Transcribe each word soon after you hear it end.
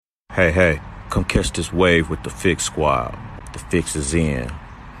Hey, come catch this wave with the Fix Squad. The Fix is in.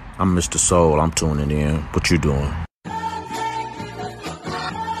 I'm Mr. Soul, I'm tuning in. What you doing?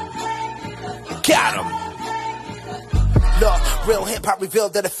 Got him! Look, real hip-hop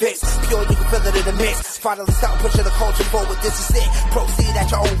revealed that it fits. Pure, you can feel it in the mix. Finally stop pushing the culture forward, this is it. Proceed at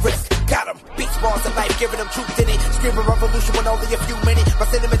your own risk. Got him! Beats, bars, and life, giving them truth in it. Screaming revolution with only a few minutes. My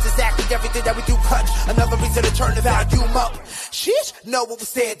sentiments exactly everything that we do punch. Another reason to turn the volume up. Sheesh, know what we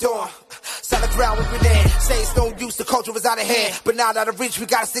stand on. Solid ground when we land. Say it's no use, the culture is out of hand. But not out of reach, we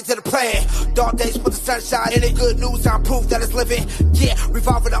gotta stick to the plan. Dark days for the sunshine, and it good news, I'm proof that it's living. Yeah,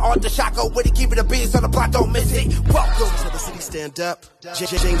 revolving the art, the shot go with it, keeping the beats on the block, don't miss it. Welcome to the city, stand up.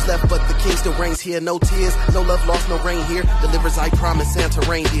 James left, but the king still reigns here. No tears, no love lost, no rain here. Delivers, I promise, Santa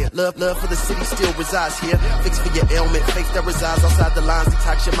reindeer. Love for the city still resides here. Fix for your ailment, faith that resides outside the lines.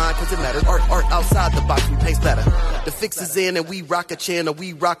 Detox your mind, cause it matters. Art outside the box, we paint better. The fix is in, and we rock a channel.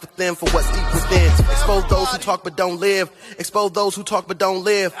 We rock with them for what's deep within. Expose those who talk but don't live. Expose those who talk but don't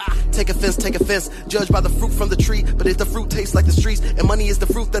live. Take offense, judge by the fruit from the tree. But if the fruit tastes like the streets, and money is the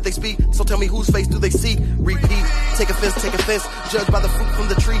fruit that they speak, so tell me whose face do they seek? Repeat, take offense, judge by the fruit from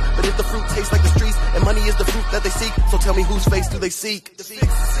the tree. But if the fruit tastes like the streets, and money is the fruit that they seek, so tell me whose face do they seek?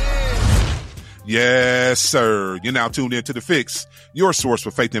 Yes, sir. You're now tuned in to The Fix, your source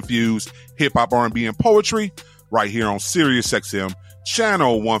for faith-infused hip-hop, R&B, and poetry, right here on Sirius XM,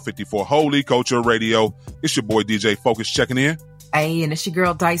 channel 154, Holy Culture Radio. It's your boy DJ Focus checking in. Hey, and it's your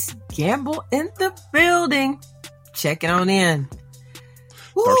girl Dice Gamble in the building. Checking on in.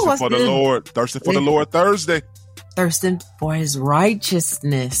 Ooh, thirsting for the Lord Thursday. Thirsting for his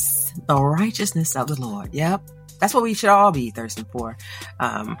righteousness. The righteousness of the Lord. Yep. That's what we should all be thirsting for.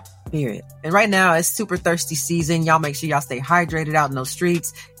 Period. And right now it's super thirsty season. Y'all make sure y'all stay hydrated out in those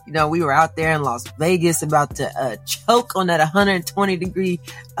streets. You know, we were out there in Las Vegas about to choke on that 120 degree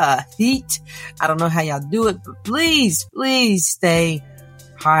heat. I don't know how y'all do it, but please stay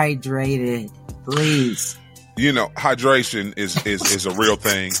hydrated. Please. You know, hydration is a real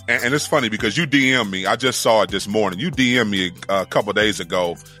thing. And it's funny because you DM me. I just saw it this morning. You DM me a couple days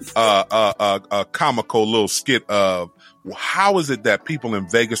ago, a comical little skit of how is it that people in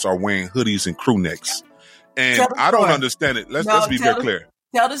Vegas are wearing hoodies and crew necks? And I don't understand it. Let's be very clear.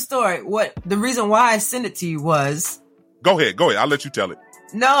 Tell the story. What the reason why I sent it to you was. Go ahead. I'll let you tell it.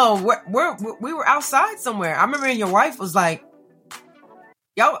 No, we were outside somewhere. I remember your wife was like,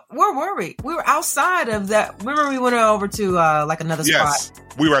 "Yo, where were we? We were outside of that. Remember we went over to like another spot." Yes,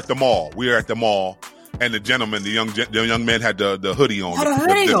 we were at the mall. And the gentleman, the young man had the hoodie on.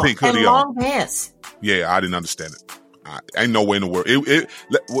 The pink hoodie and long pants. Yeah, I didn't understand it. Ain't no way in the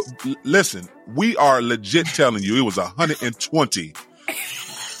world. Listen, we are legit telling you it was 120.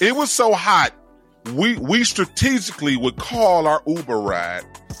 It was so hot. We strategically would call our Uber ride,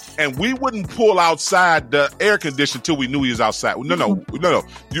 and we wouldn't pull outside the air conditioner till we knew he was outside. No.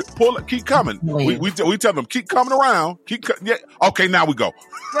 You keep coming. We tell them keep coming around. Yeah. Okay, now we go.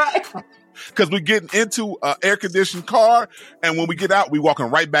 Right. Because we're getting into an air conditioned car, and when we get out, we walking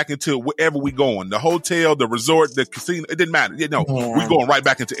right back into wherever we going. The hotel, the resort, the casino. It didn't matter. We going right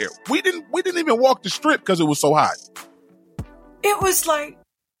back into air. We didn't even walk the strip because it was so hot. It was like,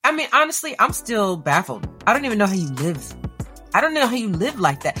 I mean, honestly, I'm still baffled. I don't even know how you live. I don't know how you live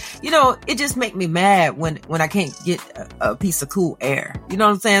like that. You know, it just make me mad when I can't get a piece of cool air. You know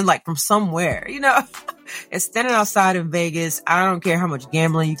what I'm saying? Like from somewhere, you know, and standing outside in Vegas. I don't care how much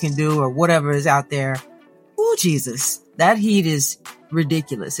gambling you can do or whatever is out there. Oh, Jesus, that heat is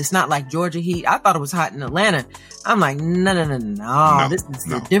ridiculous. It's not like Georgia heat. I thought it was hot in Atlanta. I'm like, no. This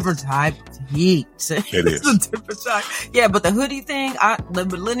is a different type of heat. It is a different type. Yeah, but the hoodie thing, the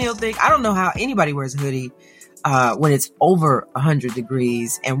millennial thing, I don't know how anybody wears a hoodie when it's over 100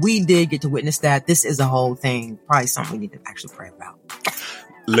 degrees. And we did get to witness that. This is a whole thing. Probably something we need to actually pray about.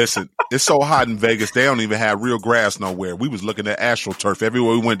 Listen, it's so hot in Vegas, they don't even have real grass nowhere. We was looking at AstroTurf.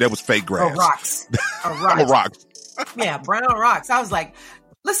 Everywhere we went, there was fake grass. Rocks. Rocks. Yeah, brown rocks. I was like,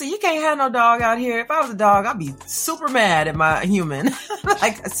 listen, you can't have no dog out here. If I was a dog, I'd be super mad at my human.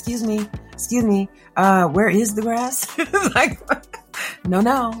 Like, excuse me, where is the grass? Like, no,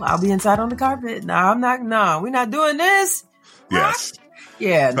 I'll be inside on the carpet. No, I'm not. No, we're not doing this. Yes.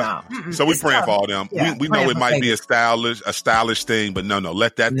 Yeah, no. So we praying for all them. Yeah, we know it might be a stylish thing, but no,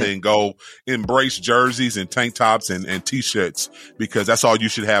 let that thing go. Embrace jerseys and tank tops and t-shirts, because that's all you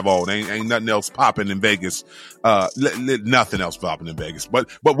should have on. Ain't nothing else popping in Vegas. Nothing else popping in Vegas.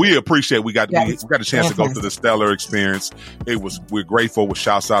 But we appreciate we got a chance to go through the Stellar experience. We're grateful. With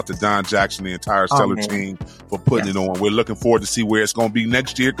shouts out to Don Jackson, the entire Stellar team for putting it on. We're looking forward to see where it's going to be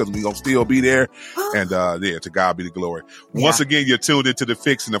next year, because we're going to still be there. And to God be the glory. Once again, you're tuned into The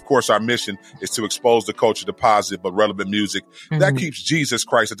Fix. And of course, our mission is to expose the culture to positive but relevant music that keeps Jesus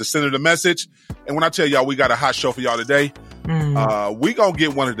Christ at the center of the message. And when I tell y'all we got a hot show for y'all today, we gonna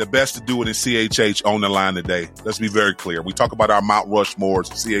get one of the best to do it in CHH on the line today. Let's be very clear. We talk about our Mount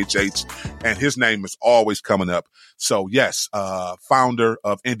Rushmores of CHH, and his name is always coming up. So yes, founder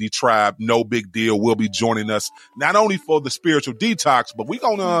of Indie Tribe, Nobigdyl, will be joining us not only for the spiritual detox, but we're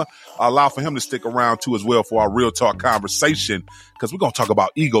gonna allow for him to stick around too as well for our real talk conversation, because we're gonna talk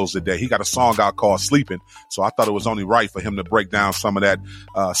about egos today. He got a song out called Sleeping, so I thought it was only right for him to break down some of that,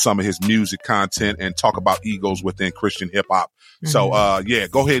 some of his music content and talk about egos within Christian hip hop. So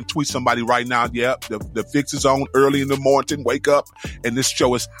go ahead and tweet somebody right now. Yep, the Fix is on early in the morning. Wake up, and this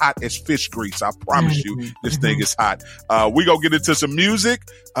show is hot as fish grease. I promise you, this thing is hot. We gonna get into some music,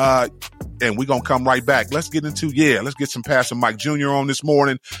 and we gonna come right back. Let's get some Pastor Mike Jr. on this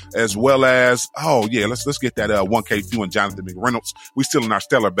morning, as well as let's get that 1K Few and Jonathan McReynolds. We still in our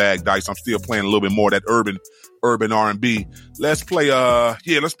stellar bag, Dice. I'm still playing a little bit more of that urban R&B. Let's play our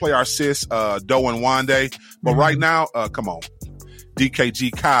sis Doe and Wande. But right now, come on,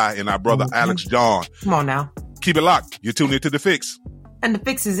 DKG Kai and our brother Alex John. Come on now, keep it locked. You're tuned into The Fix, and The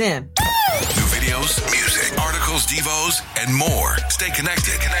Fix is in. New videos, music, articles, devos, and more. Stay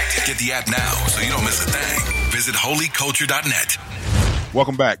connected. Get the app now so you don't miss a thing. Visit holyculture.net.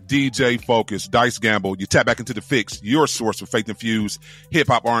 Welcome back, DJ Focus, Dice Gamble. You tap back into The Fix, your source for faith-infused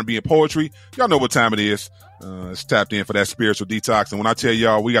hip-hop, R&B, and poetry. Y'all know what time it is. It's tapped in for that spiritual detox. And when I tell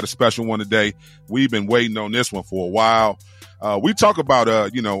y'all we got a special one today, we've been waiting on this one for a while. We talk about,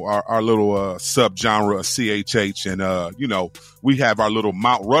 our little subgenre of CHH, and, we have our little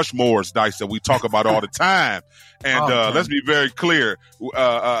Mount Rushmores, Dice, that we talk about all the time. And let's be very clear.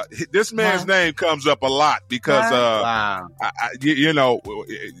 This man's name comes up a lot because,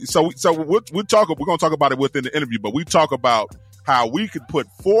 so we're going to talk about it within the interview, but we talk about how we could put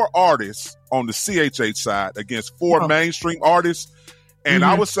 4 artists on the CHH side against 4 mainstream artists. And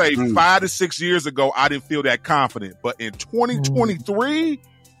I would say 5 to 6 years ago, I didn't feel that confident. But in 2023,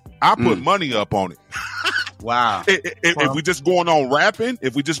 I put money up on it. Wow. If we just going on rapping,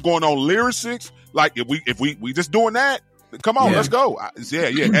 if we just going on lyrics, like if we just doing that, come on, let's go.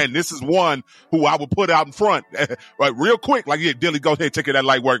 And this is one who I would put out in front, right, real quick. Like, Dilly, go ahead, take care of that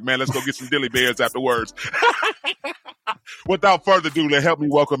light work, man. Let's go get some Dilly Bears afterwards. Without further ado, help me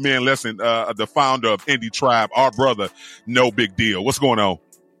welcome in, the founder of Indie Tribe, our brother, Nobigdyl. What's going on?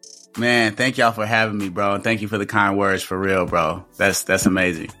 Man, thank y'all for having me, bro. And thank you for the kind words, for real, bro. That's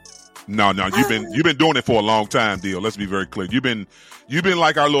amazing. No, you've been doing it for a long time, Deal. Let's be very clear. You've been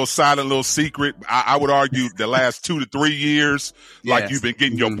like our little silent little secret. I would argue the last 2 to 3 years, like you've been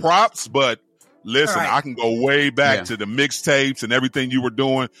getting your props. But listen, I can go way back to the mixtapes and everything you were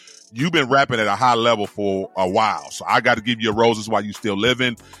doing. You've been rapping at a high level for a while. So I got to give you roses while you still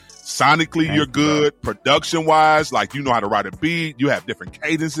living. Sonically, you're good. Production wise, like, you know how to write a beat. You have different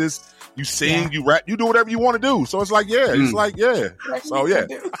cadences. You sing, you rap, you do whatever you want to do. So it's like, So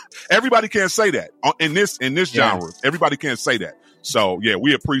everybody can't say that in this genre. Everybody can't say that. So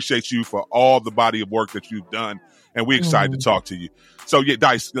we appreciate you for all the body of work that you've done, and we're excited to talk to you. So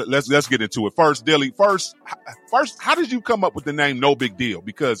Dice, let's get into it. First, Dilly, first, how did you come up with the name Nobigdyl?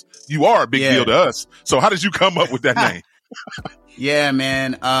 Because you are a big deal to us. So how did you come up with that name? Yeah,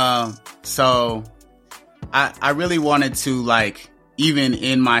 man. So I really wanted to, like, even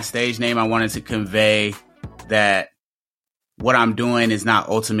in my stage name, I wanted to convey that what I'm doing is not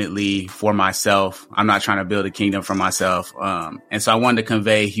ultimately for myself. I'm not trying to build a kingdom for myself. And so I wanted to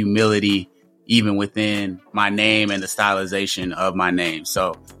convey humility even within my name and the stylization of my name.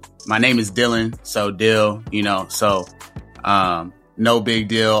 So my name is Dylan. So Dill, no big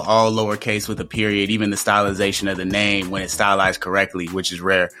deal, all lowercase with a period. Even the stylization of the name, when it's stylized correctly, which is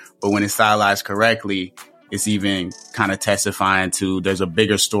rare, but when it's stylized correctly, it's even kind of testifying to there's a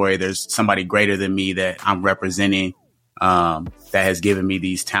bigger story. There's somebody greater than me that I'm representing, that has given me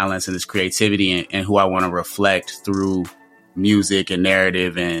these talents and this creativity and who I want to reflect through music and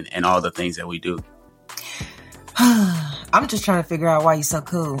narrative and all the things that we do. I'm just trying to figure out why you're so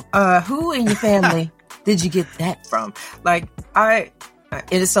cool. Who in your family did you get that from? Like, it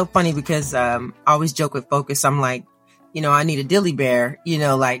is so funny because I always joke with Focus. I'm like, I need a dilly bear,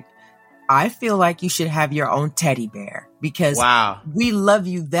 like, I feel like you should have your own teddy bear because we love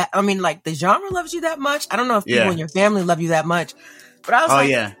you that. I mean, like, the genre loves you that much. I don't know if people in your family love you that much, but I was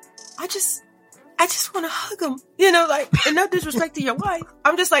I just want to hug them, like, and no disrespect to your wife.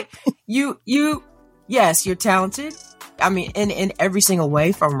 I'm just like, yes, you're talented. I mean, in every single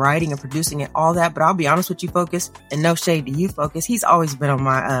way, from writing and producing and all that. But I'll be honest with you, Focus, and no shade to you, Focus. He's always been on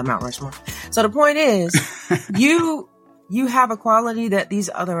my Mount Rushmore. So the point is, you have a quality that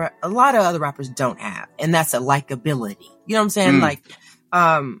a lot of other rappers don't have. And that's a likability. You know what I'm saying? Like,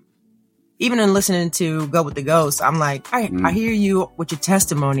 even in listening to Go With The Ghost, I'm like, I hear you with your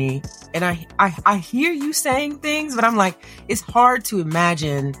testimony, and I hear you saying things, but I'm like, it's hard to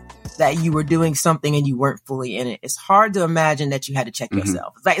imagine that you were doing something and you weren't fully in it. It's hard to imagine that you had to check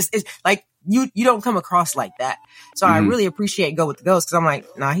yourself. It's like you don't come across like that. So I really appreciate Go With The Ghost, because I'm like,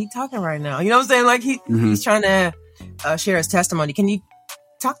 nah, he talking right now. You know what I'm saying? Like he's trying to share his testimony. Can you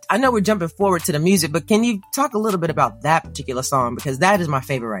talk? I know we're jumping forward to the music, but can you talk a little bit about that particular song? Because that is my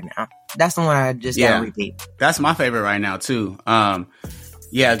favorite right now. That's the one I just gotta repeat. That's my favorite right now too. Go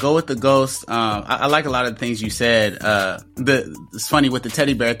With The Ghost. I like a lot of the things you said. It's funny with the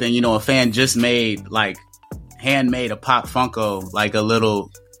teddy bear thing. You know, a fan just handmade a Pop Funko, like a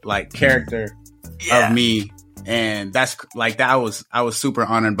little like character of me, and that's like that. I was super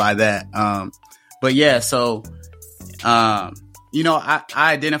honored by that. But yeah, so you know, I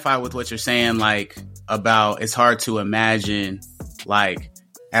identify with what you're saying, like about it's hard to imagine, like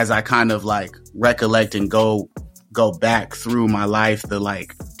as I kind of like recollect and go back through my life, the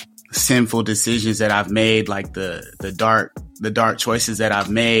like sinful decisions that I've made, like the dark choices that I've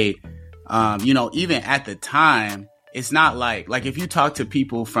made. You know, even at the time, it's not like if you talk to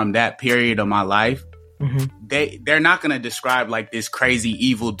people from that period of my life, they're not going to describe like this crazy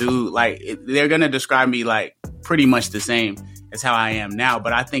evil dude. Like they're going to describe me like pretty much the same as how I am now.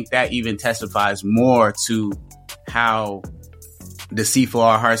 But I think that even testifies more to how deceitful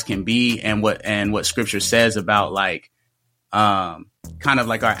our hearts can be, and what scripture says about like, kind of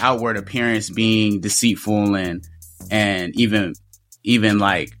like our outward appearance being deceitful, and even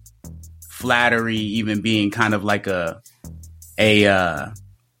like flattery, even being kind of like a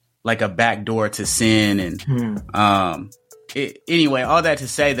backdoor to sin. And, anyway, all that to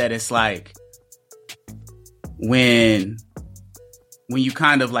say that it's like when you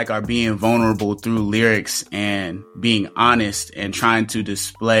kind of like are being vulnerable through lyrics and being honest and trying to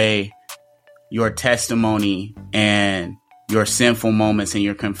display your testimony and your sinful moments and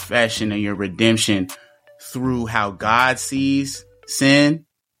your confession and your redemption through how God sees sin,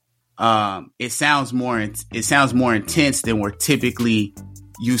 it sounds more intense than we're typically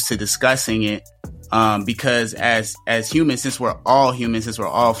used to discussing it. Because as humans, since we're all human, since we're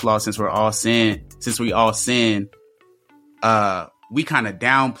all flawed, since we all sin, we kind of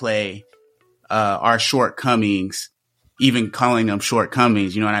downplay our shortcomings, even calling them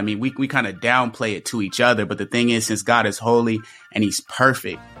shortcomings. You know what I mean? We kind of downplay it to each other. But the thing is, since God is holy and he's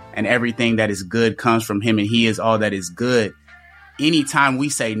perfect and everything that is good comes from him and he is all that is good, anytime we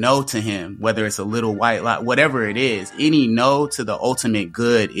say no to him, whether it's a little white lie, whatever it is, any no to the ultimate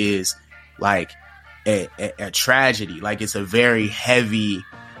good is like a tragedy. Like it's a very heavy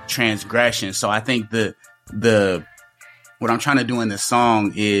transgression. So I think what I'm trying to do in this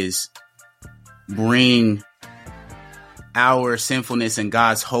song is bring our sinfulness and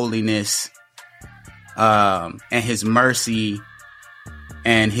God's holiness, and his mercy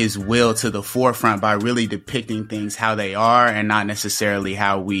and his will to the forefront by really depicting things how they are and not necessarily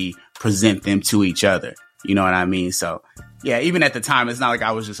how we present them to each other. You know what I mean? So yeah, even at the time, it's not like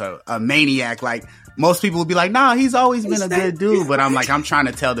I was just a maniac. Like most people would be like, nah, he's always been a good dude. But I'm like, I'm trying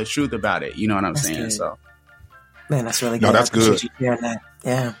to tell the truth about it. You know what I'm saying? Good. So. Man, that's really good. No, that's good. Yeah.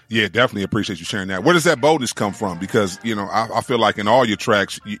 Yeah, definitely appreciate you sharing that. Where does that boldness come from? Because, you know, I feel like in all your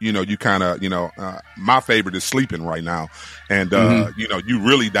tracks, you kind of, my favorite is Sleeping right now. And, you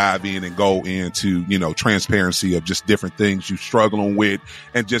really dive in and go into, transparency of just different things you're struggling with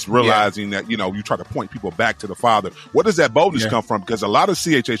and just realizing that, you try to point people back to the Father. Where does that boldness come from? Because a lot of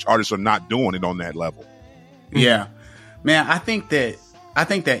CHH artists are not doing it on that level. Yeah, man, I think that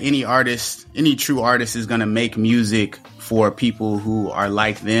any artist, any true artist is going to make music for people who are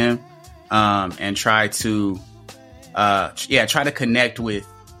like them, and try to connect with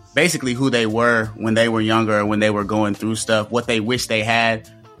basically who they were when they were younger, or when they were going through stuff, what they wish they had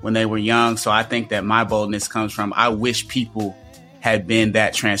when they were young. So I think that my boldness comes from, I wish people had been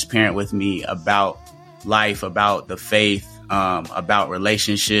that transparent with me about life, about the faith, about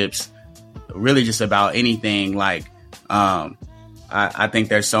relationships, really just about anything. Like, I think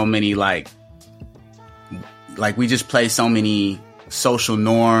there's so many like we just play so many social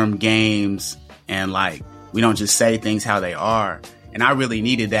norm games, and like we don't just say things how they are. And I really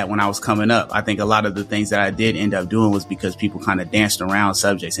needed that when I was coming up. I think a lot of the things that I did end up doing was because people kind of danced around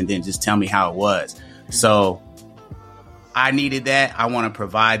subjects and didn't just tell me how it was. So I needed that. I want to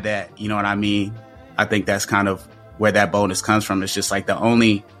provide that. You know what I mean? I think that's kind of where that boldness comes from. It's just like the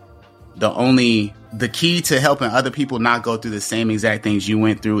only the key to helping other people not go through the same exact things you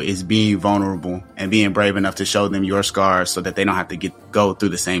went through is being vulnerable and being brave enough to show them your scars so that they don't have to go through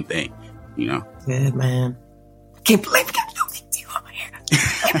the same thing, you know? Good, man. Can't believe we got Nobigdyl on here.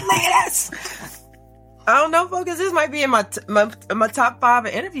 Can't believe this. I don't know, Focus. This might be in my top 5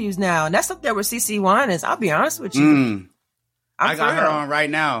 interviews now, and that's up there with CeCe Winans. I'll be honest with you. I got her on right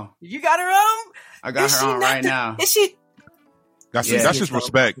now. You got her on? I got her on right now. Is she? That's just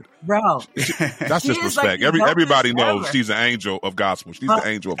respect, bro. That's just respect. Like everybody knows she's an angel of gospel. She's the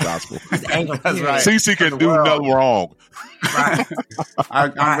angel of gospel. She's an angel. That's right. CeCe can do no wrong. Right.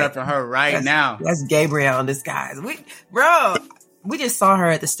 I'm repping her right now. That's Gabriel in disguise. We just saw her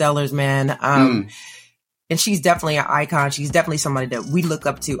at the Stellars, man. And she's definitely an icon. She's definitely somebody that we look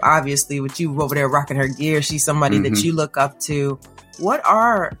up to. Obviously, with you over there rocking her gear, she's somebody that you look up to.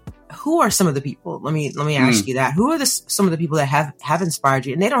 Who are some of the people? Let me ask you that. Who are some of the people that have inspired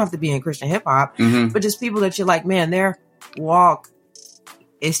you? And they don't have to be in Christian hip hop, but just people that you're like, man, their walk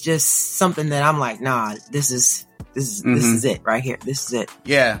is just something that I'm like, nah, this is it right here. This is it.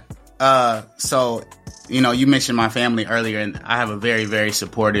 Yeah. So, you mentioned my family earlier, and I have a very, very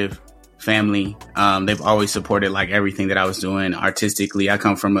supportive family. They've always supported like everything that I was doing artistically. I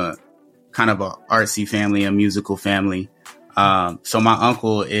come from a kind of a artsy family, a musical family. So my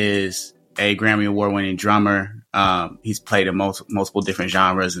uncle is a Grammy Award winning drummer. He's played in multiple different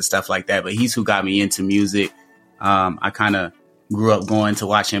genres and stuff like that, but he's who got me into music. I kind of grew up going to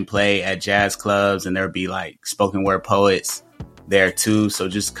watch him play at jazz clubs, and there'd be like spoken word poets there too. So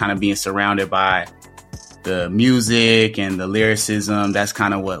just kind of being surrounded by the music and the lyricism, that's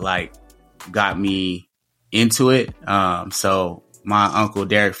kind of what like got me into it. So my uncle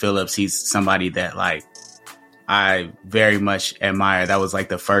Derek Phillips, he's somebody that like I very much admire. That was like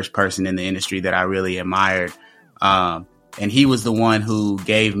the first person in the industry that I really admired. And he was the one who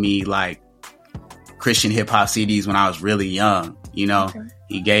gave me like Christian hip hop CDs when I was really young. Okay.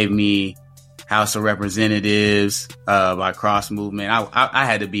 He gave me House of Representatives by Cross Movement. I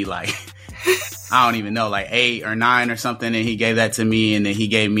had to be like, I don't even know, like 8 or 9 or something. And he gave that to me. And then he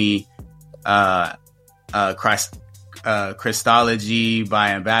gave me Christology by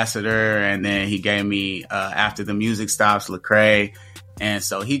Ambassador, and then he gave me After the Music Stops, Lecrae, and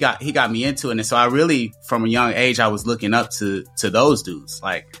so he got me into it. And so I really, from a young age, I was looking up to those dudes.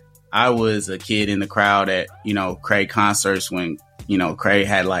 Like I was a kid in the crowd at Craig concerts when Craig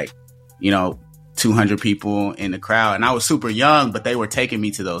had like 200 people in the crowd, and I was super young, but they were taking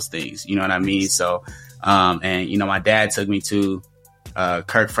me to those things. You know what I mean? So and my dad took me to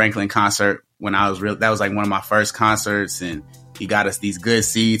Kirk Franklin concert when I was that was like one of my first concerts, and he got us these good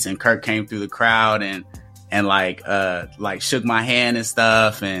seats, and Kirk came through the crowd and like shook my hand and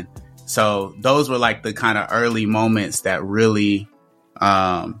stuff. And so those were like the kind of early moments that really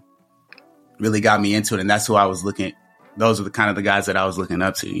got me into it. And that's who I was those are the kind of the guys that I was looking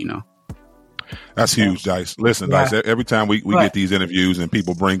up to, That's huge, Dice. Listen, Dice, every time we get these interviews and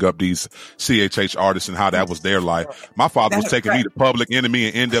people bring up these CHH artists and how that was their life, my father was taking me to Public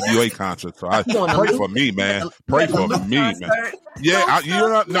Enemy and NWA concerts. So I pray for me, man. Pray for me, man. Yeah,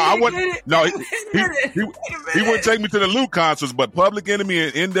 I wouldn't. No, he wouldn't take me to the Luke concerts, but Public Enemy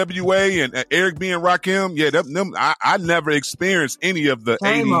and NWA and Eric B. and Rakim, I never experienced any of the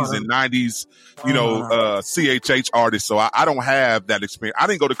 80s and 90s, CHH artists. So I don't have that experience. I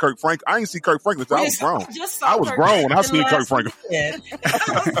didn't go to Kirk Franklin. I didn't see Kirk Franklin until I was grown. I was grown when I seen Kirk Franklin.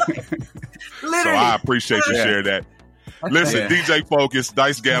 So I appreciate you sharing that. Listen, DJ Focus,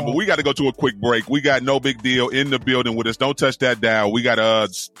 Dice Gamble, we got to go to a quick break. We got Nobigdyl in the building with us. Don't touch that dial. We got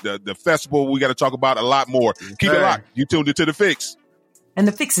the festival. We got to talk about a lot more. Keep it locked. You tuned into The Fix. And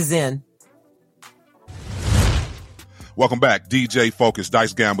The Fix is in. Welcome back. DJ Focus,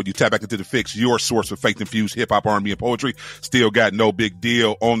 Dice Gamble. You tap back into The Fix, your source for faith-infused hip-hop, R&B, and poetry. Still got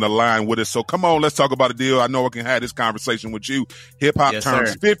Nobigdyl on the line with us. So come on, let's talk about a deal. I know I can have this conversation with you. Hip-hop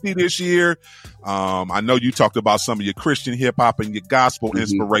turns 50 this year. I know you talked about some of your Christian hip-hop and your gospel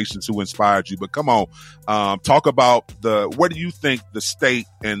inspirations who inspired you. But come on, talk about where do you think the state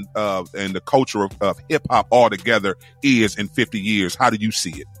and the culture of hip-hop altogether is in 50 years? How do you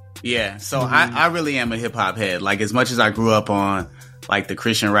see it? Yeah, so I really am a hip hop head. Like, as much as I grew up on like the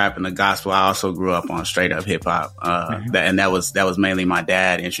Christian rap and the gospel, I also grew up on straight up hip hop. That was mainly my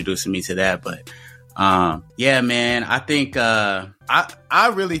dad introducing me to that. But yeah, man, I think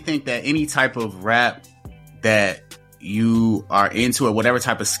I really think that any type of rap that you are into, or whatever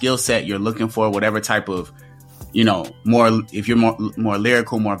type of skill set you're looking for, whatever type of more, if you're more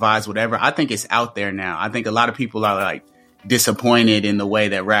lyrical, more vibes, whatever, I think it's out there now. I think a lot of people are like disappointed in the way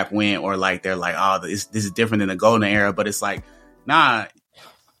that rap went, or like they're like, oh, this is different than the golden era. But it's like, nah,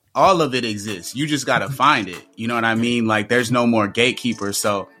 all of it exists. You just got to find it. You know what I mean? Like, there's no more gatekeepers.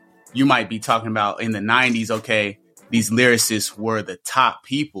 So you might be talking about in the 90s, okay, these lyricists were the top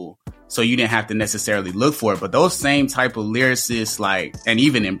people, so you didn't have to necessarily look for it. But those same type of lyricists, like, and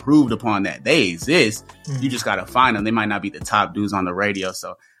even improved upon that, they exist. You just got to find them. They might not be the top dudes on the radio.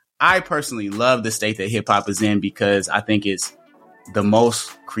 So I personally love the state that hip hop is in, because I think it's the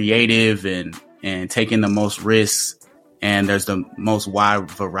most creative and taking the most risks. And there's the most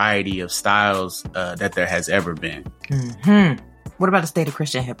wide variety of styles that there has ever been. Mm-hmm. What about the state of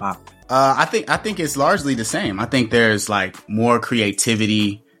Christian hip hop? I think it's largely the same. I think there's like more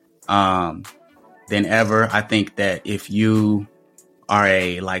creativity than ever. I think that if you are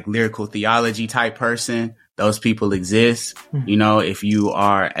a like lyrical theology type person, those people exist. Mm-hmm. You know, if you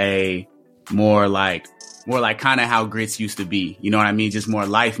are a more like kind of how Grits used to be, you know what I mean? Just more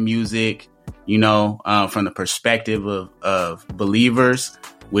life music, you know, from the perspective of believers,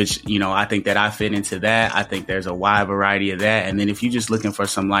 which, you know, I think that I fit into that. I think there's a wide variety of that. And then if you're just looking for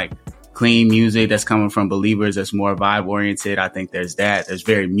some like clean music that's coming from believers that's more vibe oriented, I think there's that. There's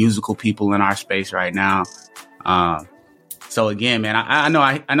very musical people in our space right now. So again, man, I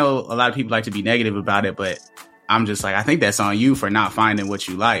know a lot of people like to be negative about it, but I'm just like, I think that's on you for not finding what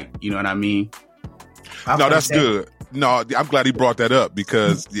you like. You know what I mean? No, that's good. No, I'm glad he brought that up,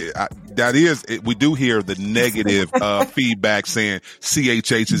 because we do hear the negative feedback saying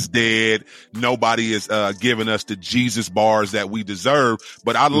CHH is dead. Nobody is giving us the Jesus bars that we deserve.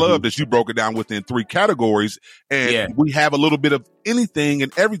 But I love that you broke it down within 3 categories, and we have a little bit of anything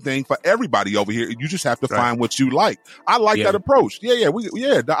and everything for everybody over here. You just have to find what you like. I like that approach.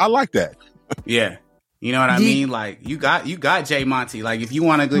 I like that. Yeah. You know what I mean? Like, you got Jay Monty. Like, if you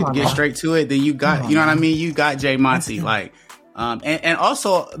want to get straight to it, then you got, you know what I mean? You got Jay Monty. Like, and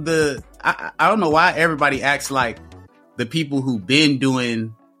also I don't know why everybody acts like the people who've been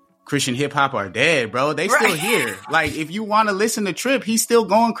doing Christian hip hop are dead, bro. They still here. Like, if you want to listen to Trip, he's still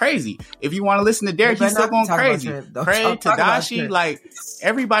going crazy. If you want to listen to Derek, he's still going crazy. Craig, Tadashi, like,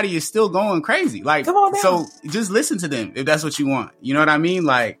 everybody is still going crazy. Like, so just listen to them if that's what you want. You know what I mean?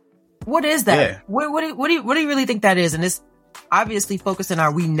 Like, what is that? Yeah. What do you really think that is? And it's obviously focusing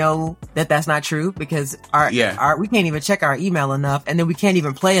on, we know that that's not true, because we can't even check our email enough, and then we can't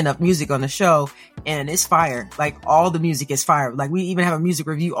even play enough music on the show, and it's fire. Like, all the music is fire. Like, we even have a music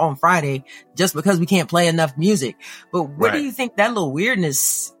review on Friday just because we can't play enough music. But what do you think that little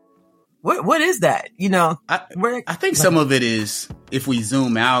weirdness? What is that? You know, I think some of it is, if we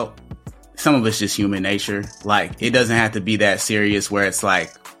zoom out, some of it's just human nature. Like, it doesn't have to be that serious where it's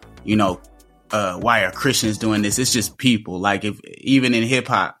like, you know, why are Christians doing this? It's just people. Like, if even in hip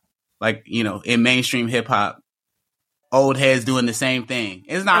hop, like, you know, in mainstream hip hop, old heads doing the same thing.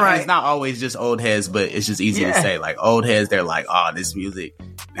 It's not always just old heads, but it's just easy to say. Like, old heads, they're like, oh, this music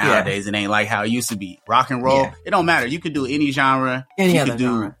nowadays, it ain't like how it used to be. Rock and roll, it don't matter. You could do any genre, you could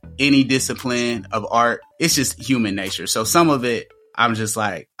do any discipline of art. It's just human nature. So some of it, I'm just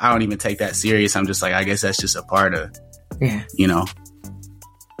like, I don't even take that serious. I'm just like, I guess that's just a part of, you know,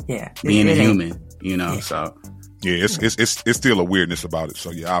 being a human, you know. So it's still a weirdness about it.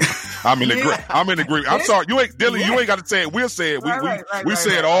 So I'm in agreement. I'm in agreement. I'm sorry, you ain't Dylan. You ain't got to say it. We'll say it. We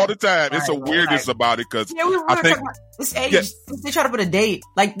say it all the time. It's a weirdness about it, because I think this age. They try to put a date.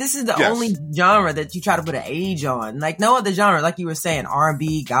 Like, this is the only genre that you try to put an age on. Like, no other genre, like you were saying,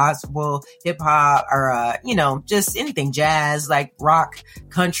 R&B, gospel, hip hop, or you know, just anything, jazz, like rock,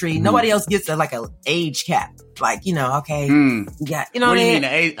 country. Nobody else gets like an age cap. Like, you know, okay, you know what do you mean,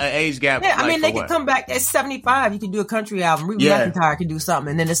 an age gap? Yeah, I mean, they could come back at 75. You can do a country album. Reba McEntire can do something,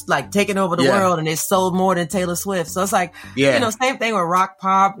 and then it's like taking over the world, and it's sold more than Taylor Swift. So it's like, you know, same thing with rock,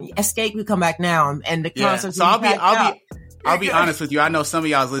 pop. Escape could come back now, and the concerts. So I'll be honest with you. I know some of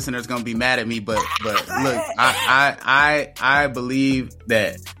y'all's listeners gonna be mad at me, but look, I believe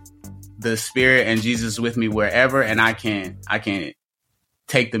that the Spirit and Jesus is with me wherever, and I can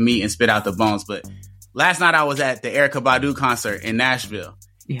take the meat and spit out the bones, but. Last night I was at the Erykah Badu concert in Nashville.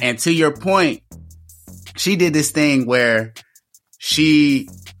 Yeah. And to your point, she did this thing where she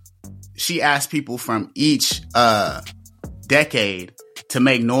asked people from each decade to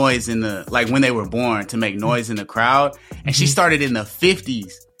make noise in the, like, when they were born, to make noise in the crowd. And she started in the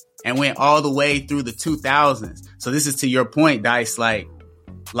 50s and went all the way through the 2000s. So this is to your point, Dice, like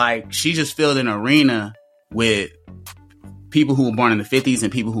she just filled an arena with people who were born in the 50s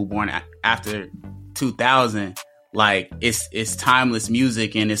and people who were born after 2000. Like, it's timeless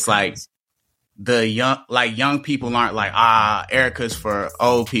music, and it's like the young people aren't like, Erykah's for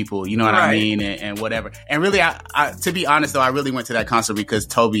old people, you know what I mean, and whatever. And really, I to be honest though, I really went to that concert because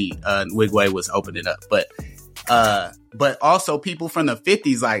Toby Wigway was opening up. But But also people from the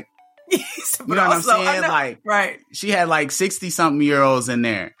 50s, like, you know what I'm saying? Like, right. She had like 60 something year olds in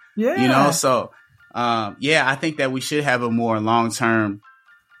there. Yeah. You know, so I think that we should have a more long-term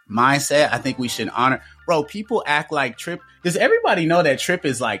mindset. I think we should honor. Bro, people act like Trip. Does everybody know that Trip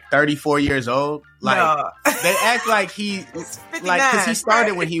is like 34 years old? Like, no. They act like he, like, because he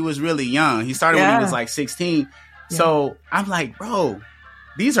started when he was really young. He started when he was like 16. Yeah. So I'm like, bro,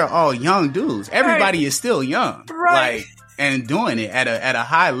 these are all young dudes. Everybody is still young. Right. Like, and doing it at a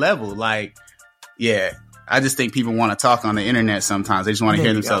high level. Like, yeah. I just think people want to talk on the internet sometimes. They just want to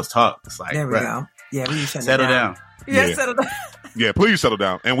hear themselves talk. It's like, there we go. Yeah, we settle down. Yeah, settle down. Yeah, please settle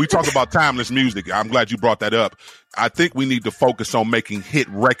down. And we talk about timeless music. I'm glad you brought that up. I think we need to focus on making hit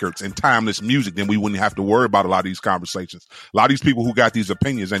records and timeless music. Then we wouldn't have to worry about a lot of these conversations. A lot of these people who got these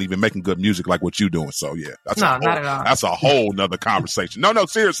opinions ain't even making good music like what you're doing. So yeah, not at all. That's a whole nother conversation. No,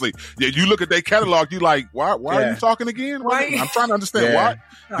 seriously. Yeah, you look at their catalog, you like, why are you talking again? Why? I'm trying to understand why.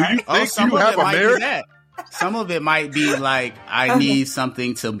 Do you think you have a merit? Some of it might be like, I need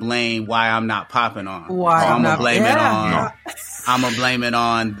something to blame why I'm not popping on. Why I'm gonna blame it on. I'm gonna blame it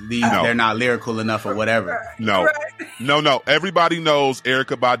on they're not lyrical enough or whatever. No. Everybody knows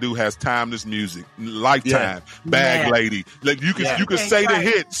Erykah Badu has timeless music, Lifetime, Bag Lady. Like you can say the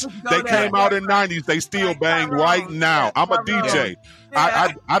hits. They came out in '90s. They still bang right now. I'm a DJ.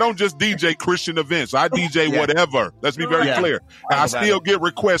 I don't just DJ Christian events. I DJ whatever. Let's be very clear. I still get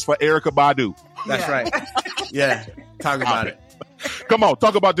requests for Erykah Badu. That's right. Yeah. Talk about it. Come on,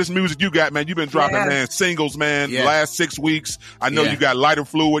 talk about this music you got, man. You've been dropping, man, singles, man, last 6 weeks. I know you got Lighter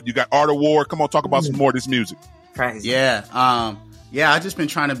Fluid, you got Art of War. Come on, talk about some more of this music. Crazy. Yeah. I've just been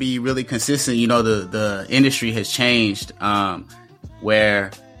trying to be really consistent. You know, the industry has changed, where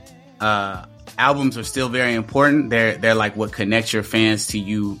albums are still very important. They're like what connects your fans to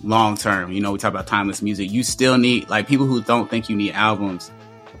you long term. You know, we talk about timeless music. You still need, like, people who don't think you need albums.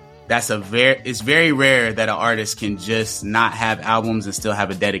 It's very rare that an artist can just not have albums and still have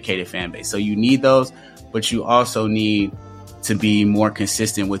a dedicated fan base. So you need those, but you also need to be more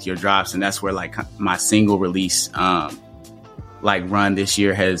consistent with your drops. And that's where like my single release, like run this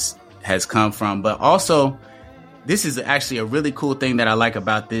year has come from. But also this is actually a really cool thing that I like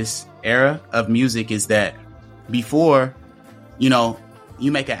about this era of music is that before, you know,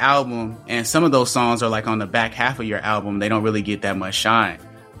 you make an album and some of those songs are like on the back half of your album. They don't really get that much shine.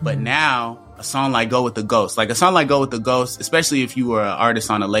 But now a song like Go With The Ghost, especially if you were an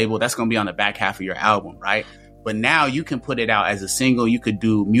artist on a label, that's going to be on the back half of your album, right? But now you can put it out as a single. You could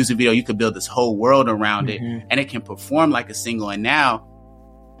do music video. You could build this whole world around it and it can perform like a single. And now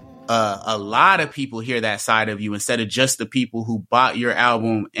a lot of people hear that side of you instead of just the people who bought your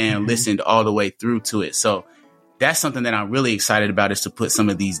album and listened all the way through to it. So that's something that I'm really excited about, is to put some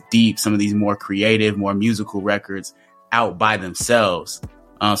of these more creative, more musical records out by themselves.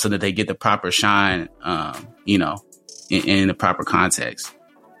 So that they get the proper shine, you know, in the proper context.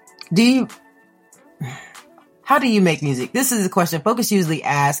 How do you make music? This is a question Focus usually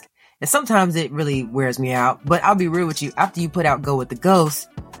asks, and sometimes it really wears me out. But I'll be real with you. After you put out Go With The Ghost,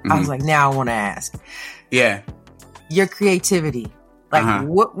 I was like, now I want to ask. Yeah. Your creativity. Like,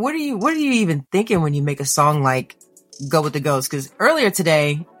 what are you even thinking when you make a song like Go With The Ghost? Because earlier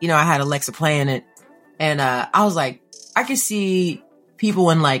today, you know, I had Alexa playing it, and I was like, I could see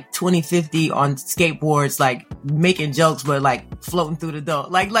people in like 2050 on skateboards, like making jokes, but like floating through the door,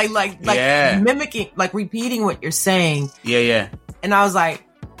 like mimicking, like repeating what you're saying. Yeah. And I was like,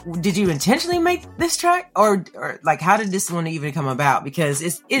 did you intentionally make this track, or like how did this one even come about? Because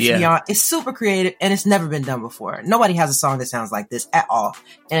it's beyond, it's super creative and it's never been done before. Nobody has a song that sounds like this at all.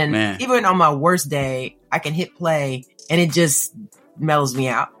 And even on my worst day, I can hit play and it just mellows me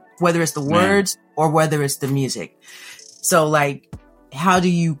out, whether it's the words or whether it's the music. So like, how do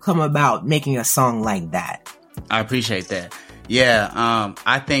you come about making a song like that? I appreciate that. Yeah.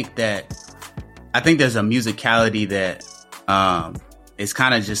 I think there's a musicality that, is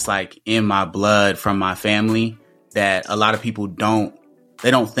kind of just like in my blood from my family, that a lot of people don't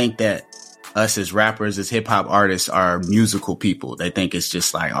think that us as rappers, as hip hop artists are musical people. They think it's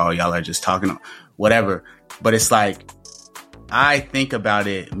just like, oh, y'all are just talking whatever. But it's like, I think about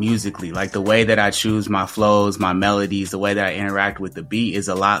it musically, like the way that I choose my flows, my melodies, the way that I interact with the beat is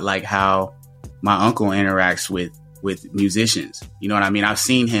a lot like how my uncle interacts with musicians. You know what I mean? I've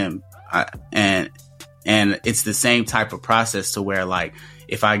seen him, and it's the same type of process, to where like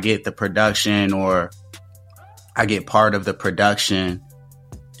if I get the production or I get part of the production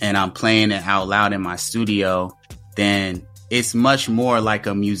and I'm playing it out loud in my studio, then it's much more like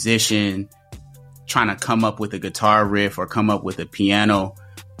a musician trying to come up with a guitar riff or come up with a piano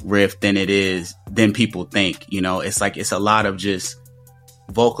riff than people think. You know, it's like, it's a lot of just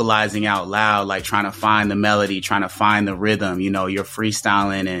vocalizing out loud, like trying to find the melody, trying to find the rhythm. You know, you're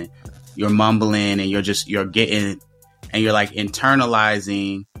freestyling and you're mumbling and you're getting, and you're like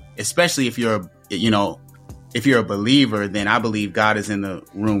internalizing, especially if you're a believer, then I believe God is in the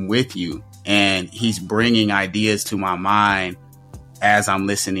room with you and he's bringing ideas to my mind as I'm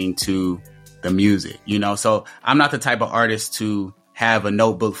listening to the music, you know? So I'm not the type of artist to have a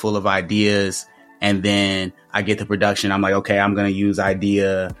notebook full of ideas and then I get the production. I'm like, okay, I'm going to use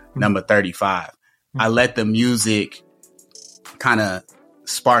idea number 35. I let the music kind of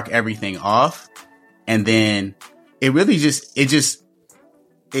spark everything off. And then it really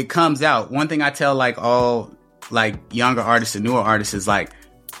it comes out. One thing I tell like all like younger artists and newer artists is like,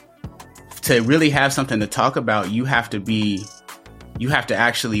 to really have something to talk about, you have to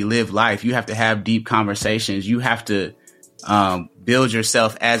actually live life. You have to have deep conversations. You have to build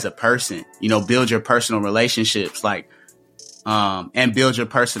yourself as a person, you know, build your personal relationships, like, and build your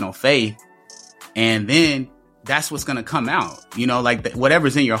personal faith. And then that's what's going to come out, you know, like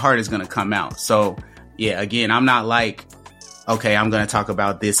whatever's in your heart is going to come out. So yeah, again, I'm not like, okay, I'm going to talk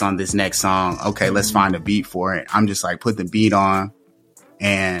about this on this next song. Okay, let's find a beat for it. I'm just like, put the beat on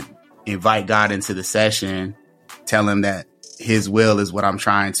and invite God into the session, tell him that his will is what I'm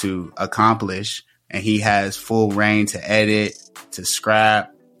trying to accomplish. And he has full reign to edit, to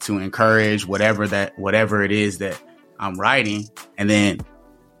scrap, to encourage, whatever it is that I'm writing. And then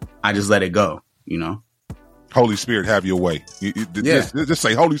I just let it go, you know? Holy Spirit, have your way. Just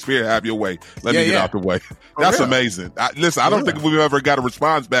say, Holy Spirit, have your way. Let me get out the way. That's amazing. I don't think we've ever got a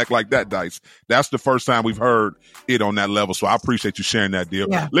response back like that, Dice. That's the first time we've heard it on that level. So I appreciate you sharing that deal.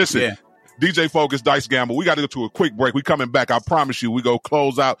 Yeah. Listen, DJ Focus, Dice Gamble, we got to go to a quick break. We coming back. I promise you, we go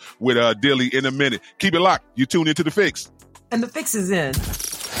close out with Dilly in a minute. Keep it locked. You tune into The Fix. And The Fix is in.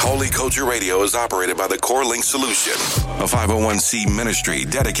 Holy Culture Radio is operated by the Core Link Solution, a 501c ministry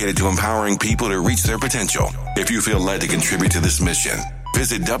dedicated to empowering people to reach their potential. If you feel led to contribute to this mission,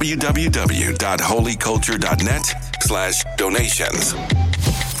 visit www.holyculture.net/donations.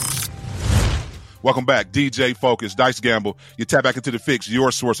 Welcome back. DJ Focus, Dice Gamble. You tap back into The Fix,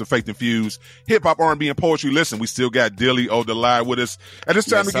 your source of faith-infused hip-hop, R&B, and poetry. Listen, we still got Dilly O'Delay with us. And it's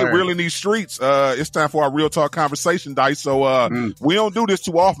time to get real in these streets. It's time for our real talk conversation, Dice. So we don't do this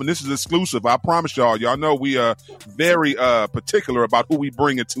too often. This is exclusive. I promise y'all. Y'all know we are very particular about who we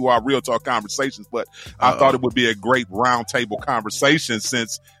bring into our real talk conversations. But I thought it would be a great roundtable conversation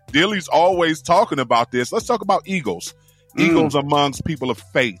since Dilly's always talking about this. Let's talk about egos. Egos amongst people of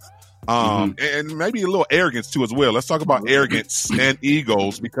faith. And maybe a little arrogance too as well. Let's talk about arrogance and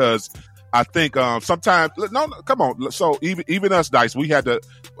egos, because I think sometimes come on. So even us, Dice, we had to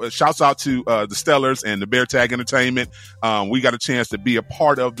shouts out to the Stellars and the Bear Tag Entertainment. We got a chance to be a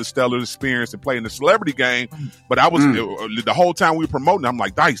part of the Stellars experience and play in the celebrity game. But I was the whole time we were promoting, I'm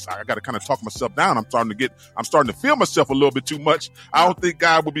like, Dice, I got to kind of talk myself down. I'm starting to feel myself a little bit too much. I don't think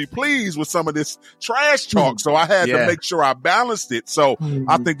God would be pleased with some of this trash talk. So I had to make sure I balanced it. So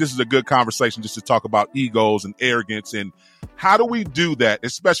I think this is a good conversation just to talk about egos and arrogance and how do we do that,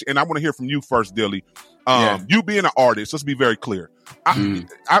 especially, and I want to hear from you first, Dilly. You being an artist, let's be very clear. I'm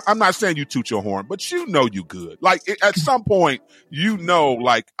not saying you toot your horn, but you know you good. Like at some point, you know,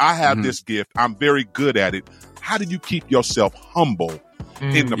 like I have this gift. I'm very good at it. How do you keep yourself humble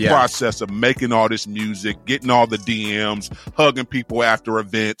in the process of making all this music, getting all the DMs, hugging people after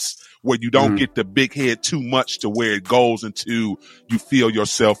events, where you don't get the big head too much to where it goes into you feel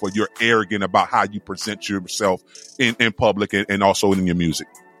yourself or you're arrogant about how you present yourself in public and also in your music?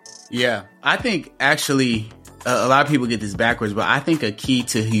 Yeah, I think actually a lot of people get this backwards, but I think a key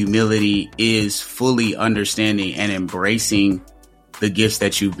to humility is fully understanding and embracing the gifts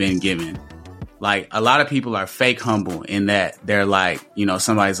that you've been given. Like a lot of people are fake humble in that they're like, you know,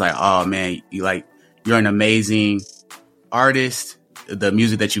 somebody's like, oh man, you're an amazing artist. The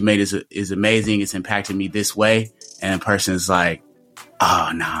music that you made is amazing. It's impacted me this way. And a person's like,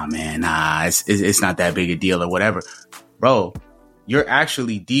 oh, nah, man, it's not that big a deal or whatever. Bro, you're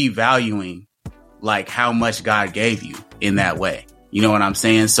actually devaluing like how much God gave you in that way. You know what I'm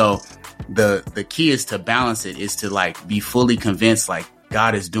saying? So the key is to balance it, is to like be fully convinced like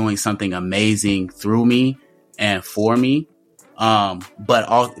God is doing something amazing through me and for me. But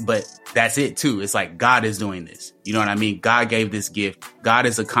that's it too. It's like God is doing this. You know what I mean? God gave this gift. God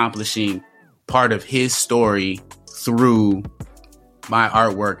is accomplishing part of his story through my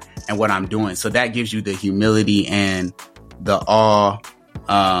artwork and what I'm doing. So that gives you the humility and the awe,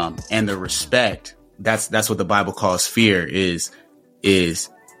 and the respect. That's what the Bible calls fear, is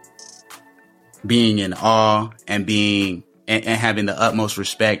being in awe and being and having the utmost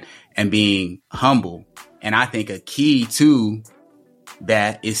respect and being humble. And I think a key to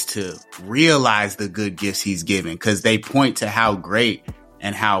that is to realize the good gifts he's given, because they point to how great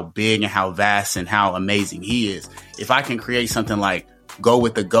and how big and how vast and how amazing he is. If I can create something like Go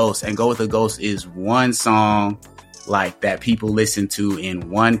With the Ghost, and Go With the Ghost is one song like that people listen to in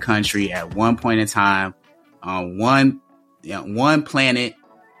one country at one point in time on one planet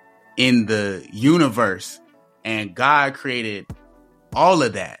in the universe, and God created all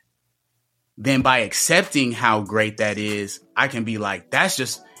of that, then by accepting how great that is, I can be like,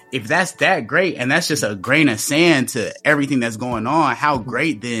 if that's that great and that's just a grain of sand to everything that's going on, how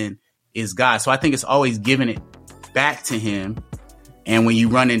great then is God? So I think it's always giving it back to him. And when you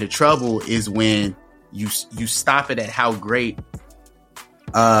run into trouble is when you stop it at how great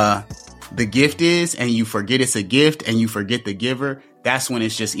the gift is, and you forget it's a gift and you forget the giver. That's when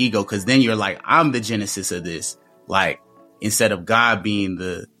it's just ego, because then you're like, I'm the genesis of this, like, instead of God being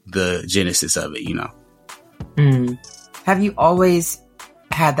the genesis of it, you know? Mm. Have you always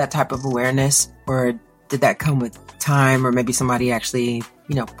had that type of awareness, or did that come with time, or maybe somebody actually,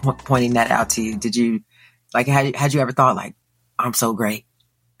 you know, pointing that out to you? Did you, like, had you ever thought, like, I'm so great?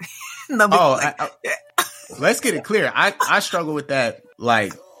 Let's get it clear. I struggle with that,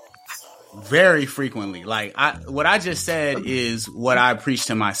 like, very frequently. Like, what I just said is what I preach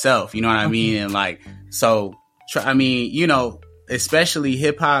to myself, you know what I mean? And like, so, I mean, you know, especially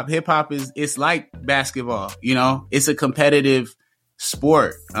hip hop it's like basketball, you know, it's a competitive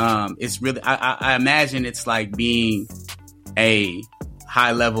sport. It's really, I imagine it's like being a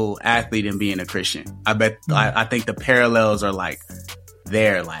high level athlete and being a Christian. I think the parallels are like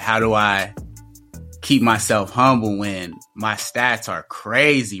there. Like, how do I keep myself humble when my stats are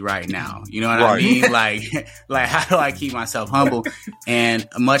crazy right now? You know what I mean? Like how do I keep myself humble? And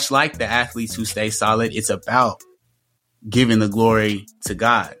much like the athletes who stay solid, it's about giving the glory to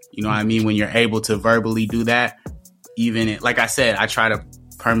God. You know what I mean? When you're able to verbally do that, even like I said, I try to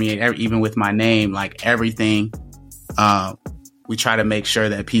permeate even with my name, like everything. We try to make sure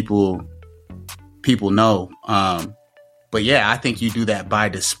that people know. But yeah, I think you do that by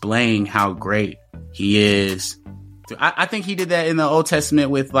displaying how great he is. I think he did that in the Old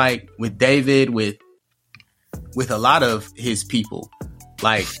Testament with David, with a lot of his people,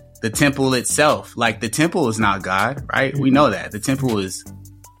 like the temple itself. Like, the temple is not God, right? We know that the temple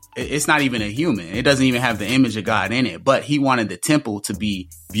it's not even a human. It doesn't even have the image of God in it, but he wanted the temple to be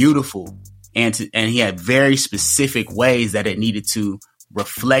beautiful, and he had very specific ways that it needed to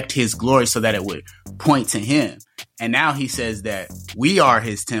reflect his glory so that it would point to him. And now he says that we are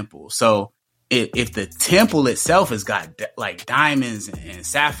his temple. So if the temple itself has got like diamonds and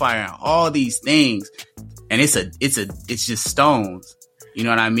sapphire and all these things, and it's just stones, you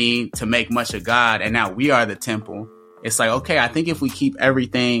know what I mean, to make much of God, and now we are the temple, it's like, okay, I think if we keep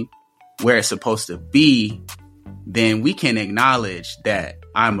everything where it's supposed to be, then we can acknowledge that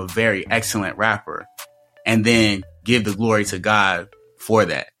I'm a very excellent rapper, and then give the glory to God for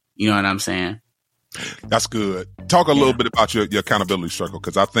that. You know what I'm saying? That's good. Talk a little bit about your accountability circle,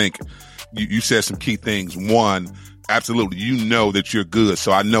 because I think you said some key things. One, absolutely, you know that you're good.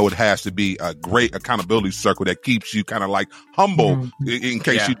 So I know it has to be a great accountability circle that keeps you kind of like humble in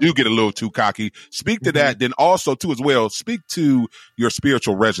case you do get a little too cocky. Speak to that. Then also too, as well, speak to your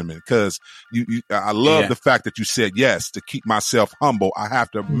spiritual regimen, because I love the fact that you said, yes, to keep myself humble, I have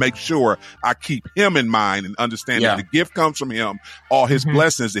to make sure I keep him in mind and understand that the gift comes from him, all his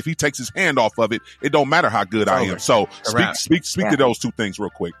blessings. If he takes his hand off of it, it don't matter how good I am. So speak to those two things real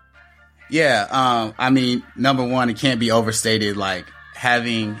quick. Yeah. I mean, number one, it can't be overstated. Like,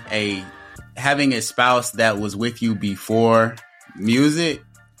 having a spouse that was with you before music,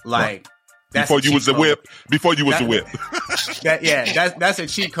 like, before you was a whip. That's a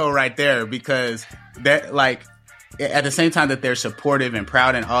cheat code right there, because that, like, at the same time that they're supportive and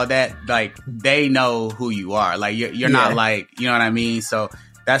proud and all that, like, they know who you are. Like, you're not like, you know what I mean? So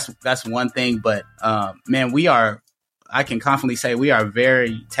that's one thing. But man, I can confidently say we are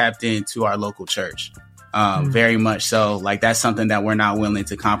very tapped into our local church. Very much so. Like, that's something that we're not willing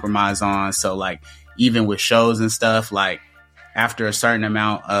to compromise on. So, like, even with shows and stuff, like, after a certain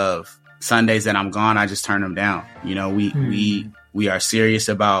amount of Sundays that I'm gone, I just turn them down. You know, we are serious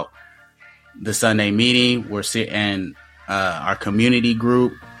about the Sunday meeting. And our community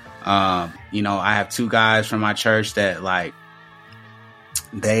group. You know, I have two guys from my church that, like,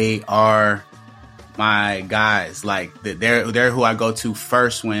 they are my guys. Like, they're who I go to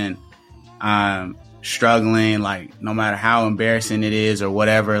first when I'm struggling, like, no matter how embarrassing it is or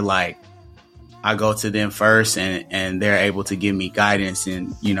whatever, like, I go to them first, and they're able to give me guidance,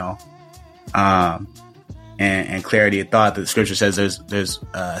 and, you know, and and clarity of thought. The scripture says there's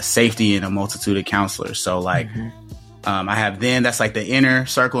safety in a multitude of counselors. So like, I have then that's like the inner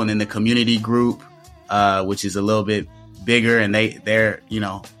circle, and then the community group, which is a little bit bigger, and they're, you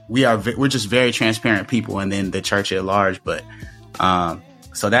know, we're just very transparent people, and then the church at large. But,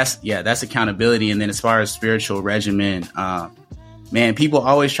 so that's accountability. And then as far as spiritual regimen, man, people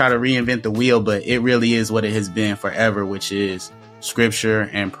always try to reinvent the wheel, but it really is what it has been forever, which is scripture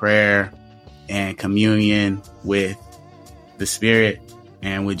and prayer and communion with the Spirit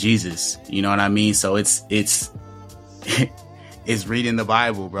and with Jesus. You know what I mean? So it's reading the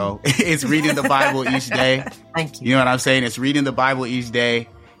Bible, bro. It's reading the Bible each day. Thank you. You know what I'm saying? It's reading the Bible each day,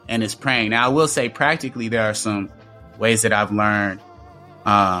 and it's praying. Now, I will say practically there are some ways that I've learned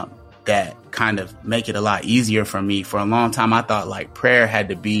that kind of make it a lot easier for me. For a long time, I thought like prayer had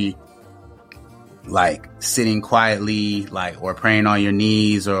to be like sitting quietly, like, or praying on your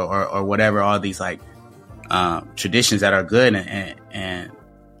knees or whatever, all these like traditions that are good and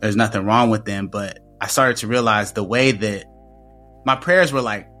there's nothing wrong with them. But I started to realize the way that my prayers were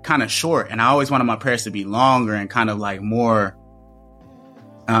like kind of short, and I always wanted my prayers to be longer and kind of like more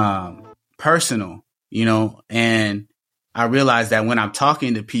personal, you know. And I realized that when I'm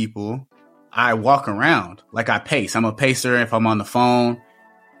talking to people, I walk around, like I pace. I'm a pacer. If I'm on the phone,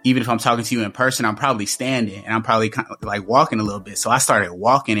 even if I'm talking to you in person, I'm probably standing, and I'm probably kind of like walking a little bit. So I started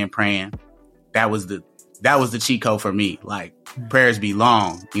walking and praying. That was the cheat code for me. Like prayers be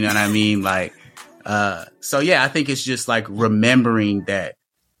long, you know what I mean? Like, so yeah, I think it's just like remembering that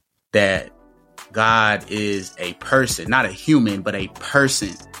God is a person, not a human, but a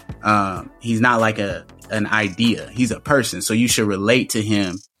person. He's not like an idea. He's a person. So you should relate to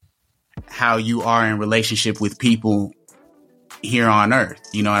him how you are in relationship with people here on earth.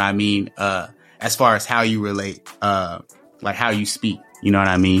 You know what I mean? As far as how you relate, like how you speak, you know what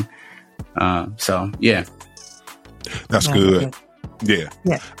I mean? So yeah. That's good. Yeah.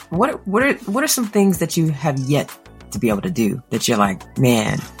 Yeah. What are some things that you have yet to be able to do that you're like,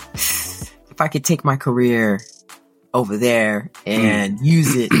 man, if I could take my career over there and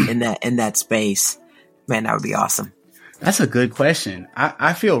use it in that space, man, that would be awesome. That's a good question.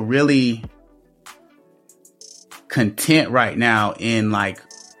 I feel really content right now in like,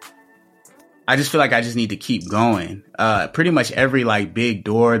 I just feel like I just need to keep going. Pretty much every like big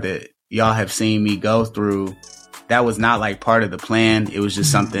door that y'all have seen me go through, that was not like part of the plan. It was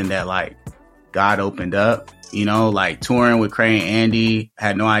just something that like God opened up, you know, like touring with Cray and Andy,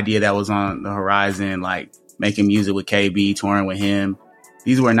 had no idea that was on the horizon, like making music with KB, touring with him.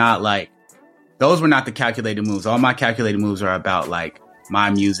 Those were not the calculated moves. All my calculated moves are about like my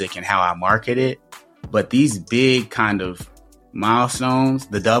music and how I market it. But these big kind of milestones,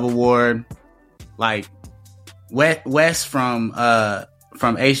 the Dub Award, like Wes from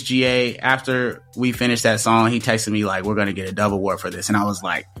HGA, after we finished that song, he texted me like, we're going to get a Dub Award for this. And I was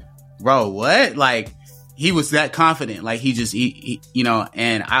like, bro, what? Like, he was that confident. Like he you know,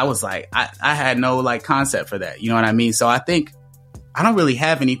 and I was like, I had no like concept for that. You know what I mean? So I think I don't really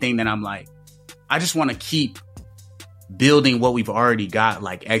have anything that I'm like, I just want to keep building what we've already got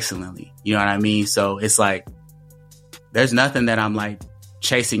like excellently. You know what I mean? So it's like, there's nothing that I'm like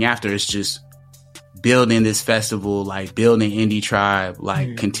chasing after. It's just building this festival, like building Indie Tribe,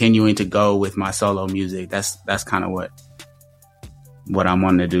 like continuing to go with my solo music. That's kind of what I'm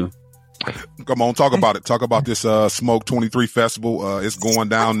wanting to do. Come on, talk about it. Talk about this Smoke 23 festival. It's going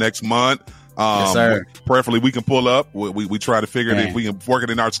down next month. Yes, sir. Preferably we can pull up. We try to figure it if we can work it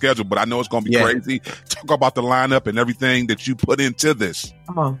in our schedule, but I know it's going to be crazy. Talk about the lineup and everything that you put into this.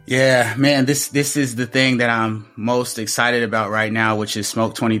 Come on. Yeah, man, this is the thing that I'm most excited about right now, which is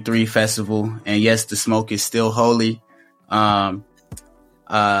Smoke 23 Festival. And yes, the smoke is still holy. It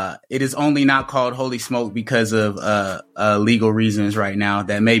is only not called Holy Smoke because of legal reasons right now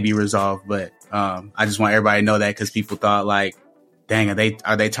that may be resolved. But I just want everybody to know that, because people thought like, dang,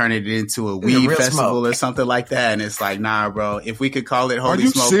 are they turning it into a weed festival or something like that? And it's like, nah, bro. If we could call it Holy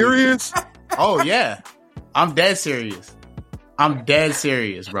Smoke. Are you serious? Oh yeah, I'm dead serious.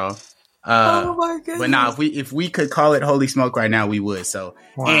 Bro. Oh my goodness. But nah, if we could call it Holy Smoke right now, we would. So,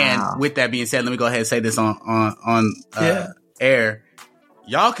 And with that being said, let me go ahead and say this on air.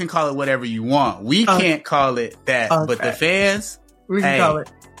 Y'all can call it whatever you want. We can't call it that, but the fans, we can call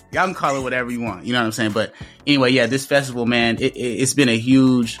it. Y'all can call it whatever you want. You know what I'm saying? But anyway, yeah, this festival, man, it's been a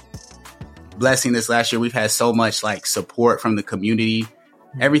huge blessing this last year. We've had so much like support from the community.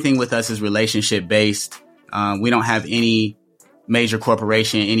 Everything with us is relationship based. We don't have any major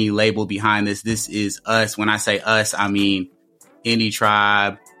corporation, any label behind this. This is us. When I say us, I mean Indie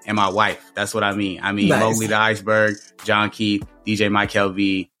Tribe and my wife. That's what I mean. I mean, nice. Mowgli the Iceberg, John Keith, DJ Mike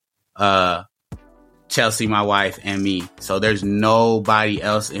LV, Chelsea, my wife, and me. So there's nobody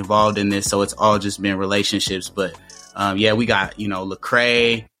else involved in this. So it's all just been relationships. But yeah, we got,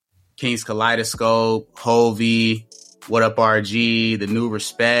 Lecrae, King's Kaleidoscope, Hovey, What Up RG, The New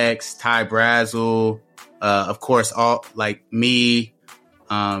Respects, Ty Brazzle, of course, all like me,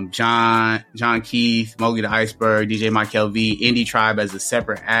 John Keith, Mowgli the Iceberg, DJ Michael V, Indie Tribe as a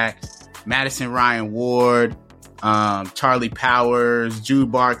separate act, Madison Ryan Ward, Charlie Powers,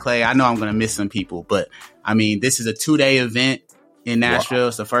 Jude Barclay. I know I'm going to miss some people, but I mean, this is a 2-day event in Nashville. Wow.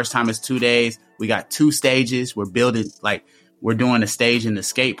 It's the first time it's 2 days. We got 2 stages. We're doing a stage in the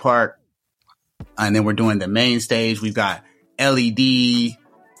skate park, and then we're doing the main stage. We've got LED,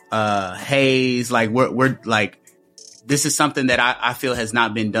 haze. Like we're like, this is something that I feel has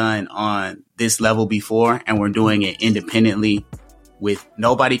not been done on this level before, and we're doing it independently. With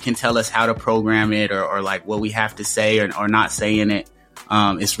nobody can tell us how to program it or like what we have to say or not saying it.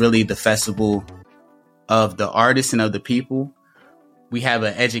 It's really the festival of the artists and of the people. We have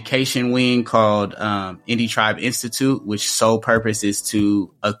an education wing called Indie Tribe Institute, which sole purpose is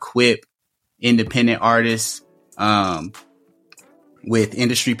to equip independent artists with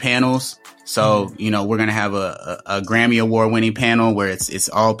industry panels. So, we're going to have a Grammy Award winning panel where it's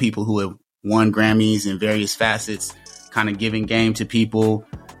all people who have won Grammys in various facets, kind of giving game to people,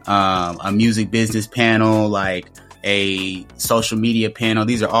 a music business panel, like a social media panel.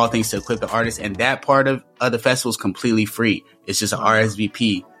 These are all things to equip the artists. And that part of the festival is completely free. It's just an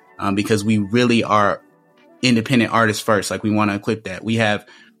RSVP because we really are independent artists first. Like we want to equip that. We have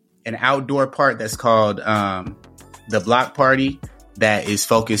an outdoor part that's called the Block Party that is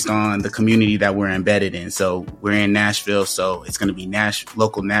focused on the community that we're embedded in. So we're in Nashville. So it's going to be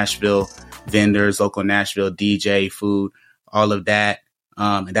local Nashville vendors, local Nashville DJ, food, all of that.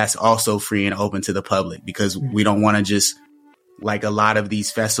 And that's also free and open to the public because we don't want to just, like a lot of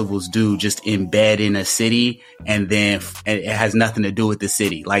these festivals do, just embed in a city and then it has nothing to do with the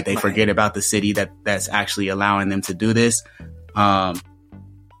city. Like they forget about the city that's actually allowing them to do this. Yeah,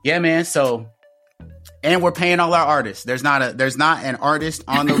 man. So, and we're paying all our artists. There's not an artist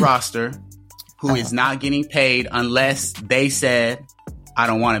on the roster who is not getting paid unless they said, I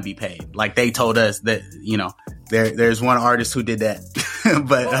don't want to be paid. Like they told us that, there's one artist who did that.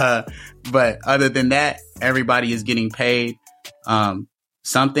 but other than that, everybody is getting paid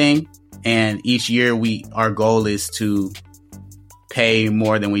something. And each year our goal is to pay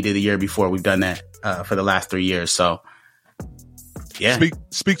more than we did the year before. We've done that for the last 3 years. So yeah.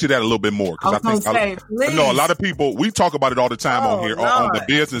 Speak to that a little bit more. Cause I think a lot of people, we talk about it all the time on here, on the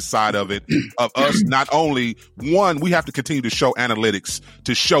business side of it, of us. Not only one, we have to continue to show analytics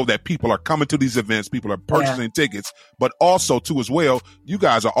to show that people are coming to these events, people are purchasing tickets, but also too as well, you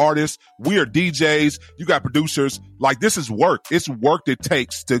guys are artists. We are DJs. You got producers. Like this is work. It's work it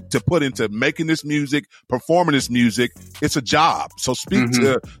takes to put into making this music, performing this music. It's a job. So speak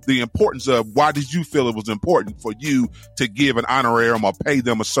to the importance of why did you feel it was important for you to give an honorarium or pay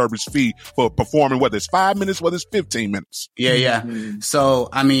them a service fee for performing, whether it's 5 minutes, whether it's 15 minutes. Yeah. So,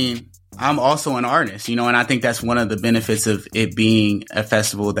 I mean, I'm also an artist, and I think that's one of the benefits of it being a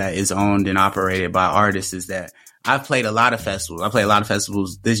festival that is owned and operated by artists is that I've played a lot of festivals. I played a lot of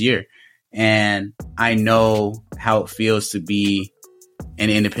festivals this year, and I know how it feels to be an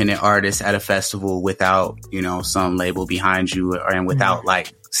independent artist at a festival without, some label behind you and without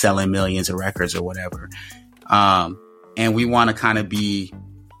like selling millions of records or whatever. And we want to kind of be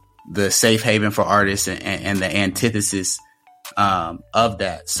the safe haven for artists and the antithesis of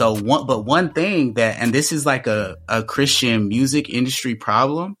that. So one thing that, and this is like a Christian music industry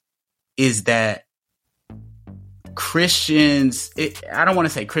problem, is that Christians, I don't want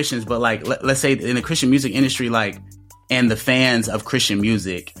to say Christians, but like, let's say in the Christian music industry, like, and the fans of Christian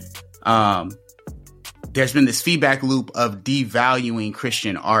music, there's been this feedback loop of devaluing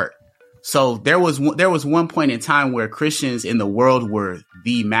Christian art. So there was one point in time where Christians in the world were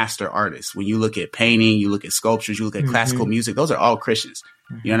the master artists. When you look at painting, you look at sculptures, you look at classical music, those are all Christians.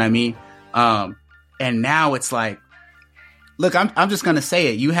 You know what I mean? And now it's like, look, I'm just going to say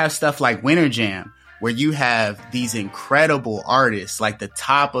it. You have stuff like Winter Jam, where you have these incredible artists, like the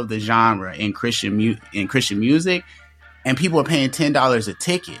top of the genre in Christian music, and people are paying $10 a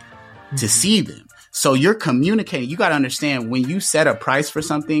ticket to see them. So you're communicating. You got to understand, when you set a price for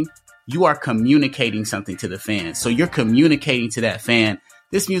something, you are communicating something to the fan. So you're communicating to that fan,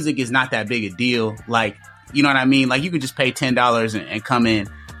 this music is not that big a deal. Like, you know what I mean? Like you could just pay $10 and come in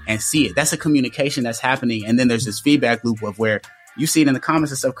and see it. That's a communication that's happening. And then there's this feedback loop of where you see it in the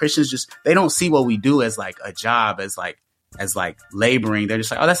comments and stuff. Christians they don't see what we do as like a job, as like laboring. They're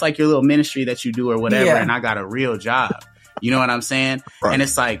just like, oh, that's like your little ministry that you do or whatever. Yeah. And I got a real job. You know what I'm saying? Right. And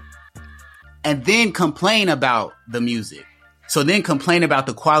it's like, and then complain about the music. So then complain about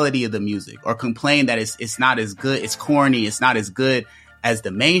the quality of the music, or complain that it's not as good, it's corny, it's not as good as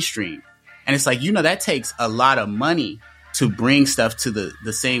the mainstream. And it's like, that takes a lot of money to bring stuff to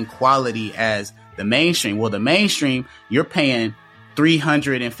the same quality as the mainstream. Well, the mainstream, you're paying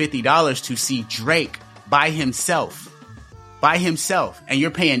 $350 to see Drake by himself, and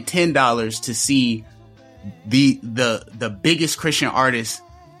you're paying $10 to see the biggest Christian artist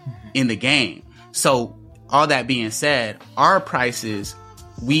in the game. So all that being said, our prices,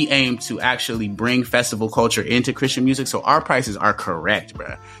 we aim to actually bring festival culture into Christian music. So our prices are correct,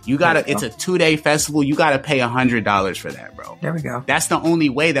 bro. It's a 2-day festival. You gotta pay $100 for that, bro. There we go. That's the only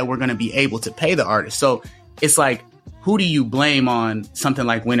way that we're going to be able to pay the artist. So it's like, who do you blame on something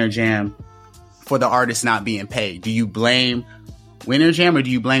like Winter Jam for the artist not being paid? Do you blame Winter Jam or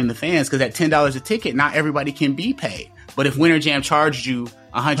do you blame the fans? Because at $10 a ticket, not everybody can be paid. But if Winter Jam charged you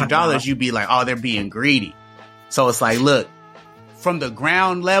 $100, you'd be like, oh, they're being greedy. So it's like, look, from the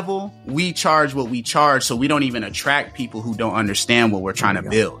ground level, we charge what we charge, so we don't even attract people who don't understand what we're trying to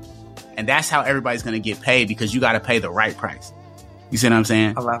build. And that's how everybody's going to get paid, because you got to pay the right price. You see what I'm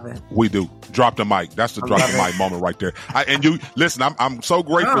saying? I love it. We do. Drop the mic. That's the drop the mic moment right there. And you listen, I'm so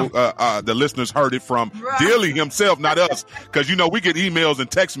grateful the listeners heard it from Dilly himself, not us. Because, we get emails and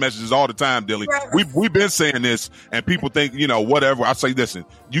text messages all the time, Dilly. We've been saying this, and people think, whatever. I say, listen,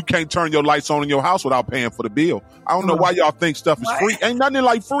 you can't turn your lights on in your house without paying for the bill. I don't know why y'all think stuff is free. Ain't nothing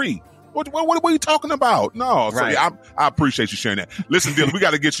like free. What are you talking about? No. Right. So I appreciate you sharing that. Listen, Dylan, we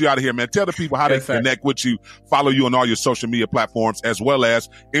got to get you out of here, man. Tell the people how they connect with you, follow you on all your social media platforms, as well as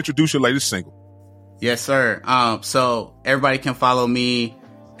introduce your latest single. Yes, sir. So everybody can follow me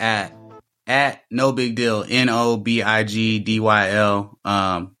at Nobigdyl, Nobigdyl,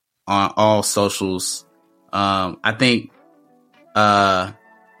 on all socials. I think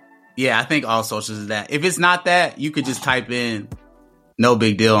all socials is that. If it's not that, you could just type in No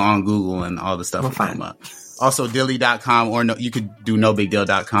Big Deal on Google and all the stuff will come up. Also dilly.com, or you could do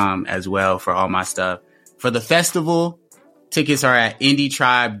nobigdyl.com as well for all my stuff. For the festival, tickets are at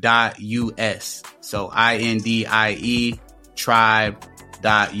indietribe.us. So INDIE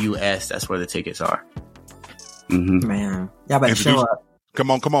tribe.us. That's where the tickets are. Mm-hmm. Man, y'all better show up.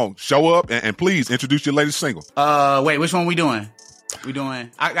 Come on. Show up and please introduce your latest single. Wait, which one we doing?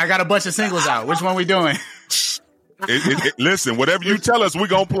 I got a bunch of singles out. Which one we doing? Listen, whatever you tell us, we're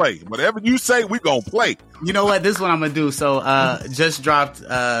going to play. Whatever you say, we're going to play. You know what? This is what I'm going to do. So, just dropped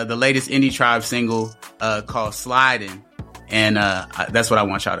the latest Indie Tribe single called Sliding. And that's what I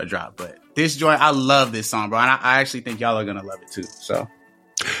want y'all to drop. But this joint, I love this song, bro. And I actually think y'all are going to love it too. So,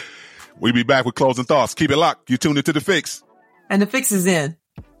 we'll be back with closing thoughts. Keep it locked. You tuned into The Fix. And The Fix is in.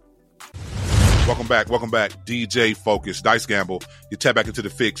 Welcome back. DJ Focus, Dice Gamble. You tap back into The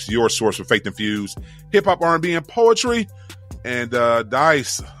Fix, your source for faith-infused hip-hop, R&B, and poetry. And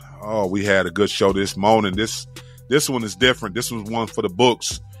Dice, we had a good show this morning. This one is different. This was one for the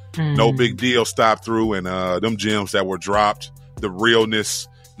books. No Big Deal stopped through, and them gems that were dropped, the realness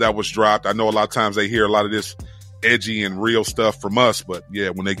that was dropped. I know a lot of times they hear a lot of this edgy and real stuff from us, but yeah,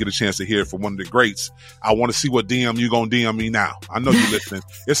 when they get a chance to hear it from one of the greats, I want to see what DM you gonna DM me now. I know you listening.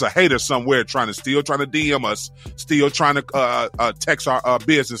 It's a hater somewhere trying to DM us, still trying to text our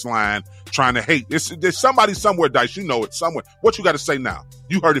business line, trying to hate. There's somebody somewhere, Dice. You know it somewhere. What you got to say now?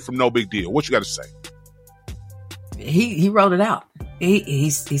 You heard it from No Big Deal. What you got to say? He wrote it out. He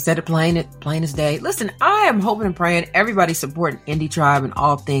said it plain as day. Listen, I am hoping and praying everybody supporting Indie Tribe and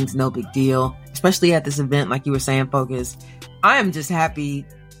all things No Big Deal, especially at this event, like you were saying, Focus. I am just happy,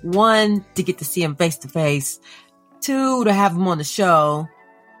 1, to get to see him face to face, 2, to have him on the show,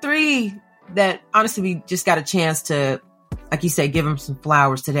 3, that honestly we just got a chance to, like you said, give him some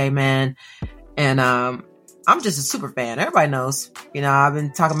flowers today, man. And I'm just a super fan. Everybody knows, I've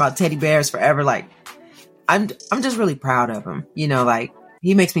been talking about teddy bears forever. Like, I'm just really proud of him. Like,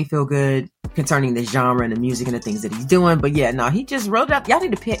 he makes me feel good concerning this genre and the music and the things that he's doing. But yeah, no, he just wrote it up. Y'all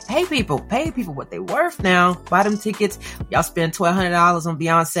need to pay people what they worth now. Buy them tickets. Y'all spend $1,200 on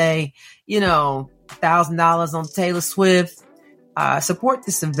Beyonce, $1,000 on Taylor Swift. Support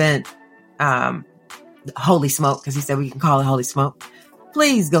this event. Holy Smoke, because he said we can call it Holy Smoke.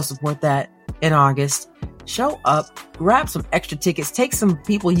 Please go support that in August. Show up, grab some extra tickets, take some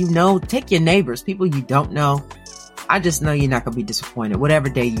people take your neighbors, people you don't know. I just know you're not going to be disappointed. Whatever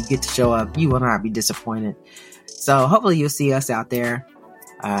day you get to show up, you will not be disappointed. So hopefully you'll see us out there,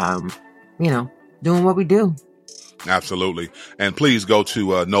 doing what we do. Absolutely. And please go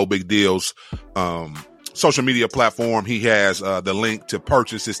to No Big Deal's social media platform, he has the link to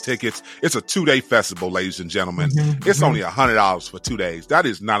purchase his tickets. It's a 2-day festival, ladies and gentlemen. It's only $100 for 2 days. That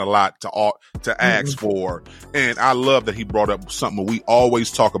is not a lot to ask for. And I love that he brought up something we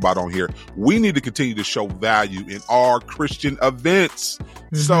always talk about on here. We need to continue to show value in our Christian events.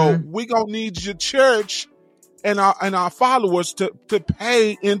 So we gonna need your church and our followers to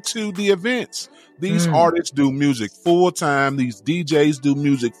pay into the events. These artists do music full time. These DJs do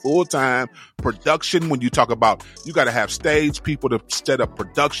music full time. Production, when you talk about, you got to have stage people to set up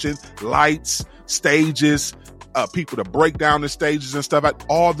production, lights, stages, people to break down the stages and stuff.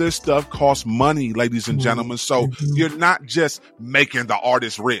 All this stuff costs money, ladies and gentlemen. So you're not just making the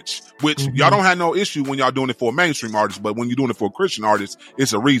artist rich, which y'all don't have no issue when y'all doing it for a mainstream artist, but when you're doing it for a Christian artist,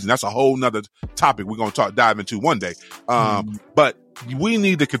 it's a reason. That's a whole nother topic we're going to dive into one day. But we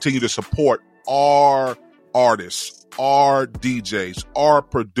need to continue to support our artists, our DJs, our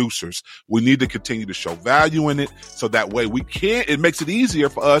producers. We need to continue to show value in it so that way it makes it easier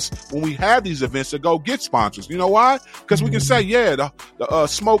for us when we have these events to go get sponsors. You know why? Because we can say, the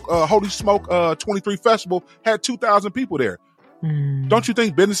Holy Smoke 23 Festival had 2,000 people there. Don't you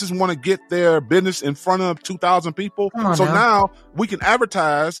think businesses want to get their business in front of 2,000 people? So now we can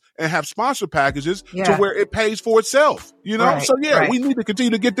advertise and have sponsor packages to where it pays for itself, you know? We need to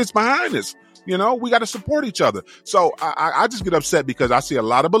continue to get this behind us. You know, we got to support each other. So I just get upset because I see a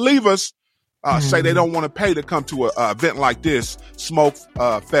lot of believers say they don't want to pay to come to an event like this, Smoke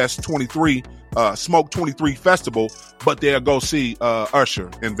Fest 23, Smoke 23 Festival, but they'll go see Usher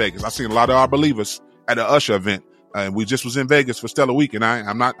in Vegas. I've seen a lot of our believers at an Usher event. And we just was in Vegas for Stellar Week, and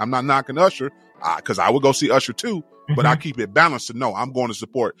I'm not knocking Usher, because I would go see Usher too, but I keep it balanced to know I'm going to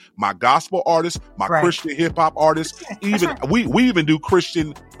support my gospel artists, my Christian hip hop artists. Even we even do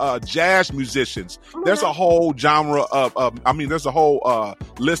Christian jazz musicians. There's a whole genre there's a whole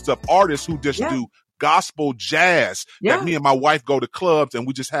list of artists who just do gospel jazz that me and my wife go to clubs and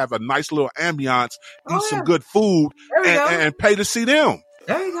we just have a nice little ambiance, eat some good food, and pay to see them.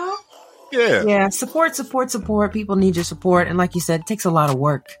 There you go. Yeah. Support. People need your support. And like you said, it takes a lot of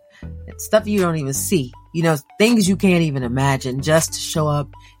work. It's stuff you don't even see, things you can't even imagine, just to show up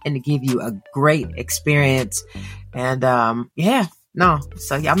and to give you a great experience. And,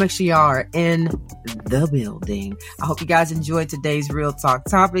 So y'all make sure y'all are in the building. I hope you guys enjoyed today's Real Talk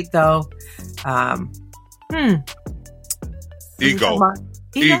topic though.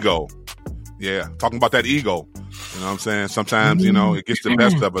 Ego. Yeah. Talking about that ego. You know what I'm saying? Sometimes, it gets the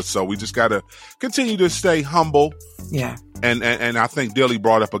best of us. So we just got to continue to stay humble. Yeah. And I think Dilly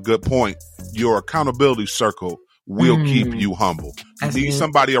brought up a good point. Your accountability circle will keep you humble. You need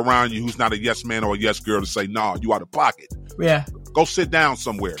somebody around you who's not a yes man or a yes girl to say, no, you out of pocket. Yeah. Go sit down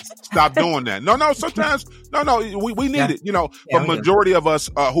somewhere. Stop doing that. Sometimes, we need it, but majority of us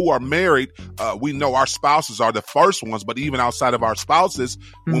who are married, we know our spouses are the first ones, but even outside of our spouses,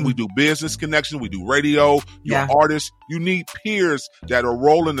 when we do business connection, we do radio, you're artists, you need peers that are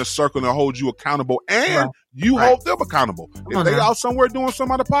rolling the circle and hold you accountable, and you hold them accountable. If they out somewhere doing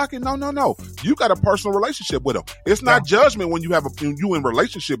something out of pocket, no. You got a personal relationship with them. It's not judgment when you in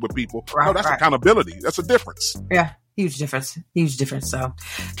relationship with people. No, that's accountability. That's a difference. Yeah. Huge difference. So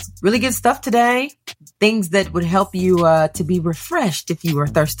really good stuff today. Things that would help you to be refreshed if you are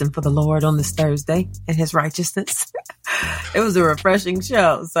thirsting for the Lord on this Thursday and his righteousness. It was a refreshing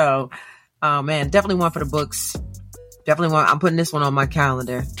show. So, definitely one for the books. I'm putting this one on my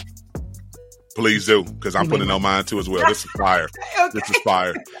calendar. Please do, because I'm putting it on mine too as well. This is fire. Okay. This is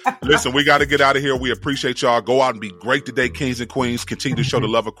fire. Listen, we got to get out of here. We appreciate y'all. Go out and be great today, kings and queens. Continue to show the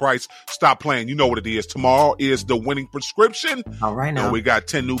love of Christ. Stop playing. You know what it is. Tomorrow is the winning prescription. All right now. And we got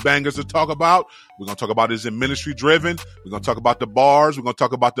 10 new bangers to talk about. We're going to talk about is it ministry driven. We're going to talk about the bars. We're going to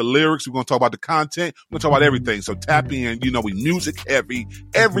talk about the lyrics. We're going to talk about the content. We're going to talk about everything. So tap in. We music heavy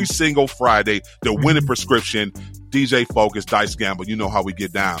every single Friday. The winning prescription. DJ Focus, Dice Gamble. You know how we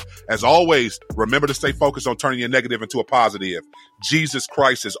get down. As always, remember to stay focused on turning your negative into a positive. Jesus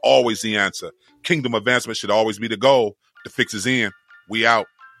Christ is always the answer. Kingdom advancement should always be the goal. The fix is in. We out.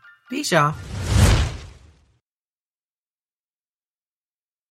 Peace, y'all.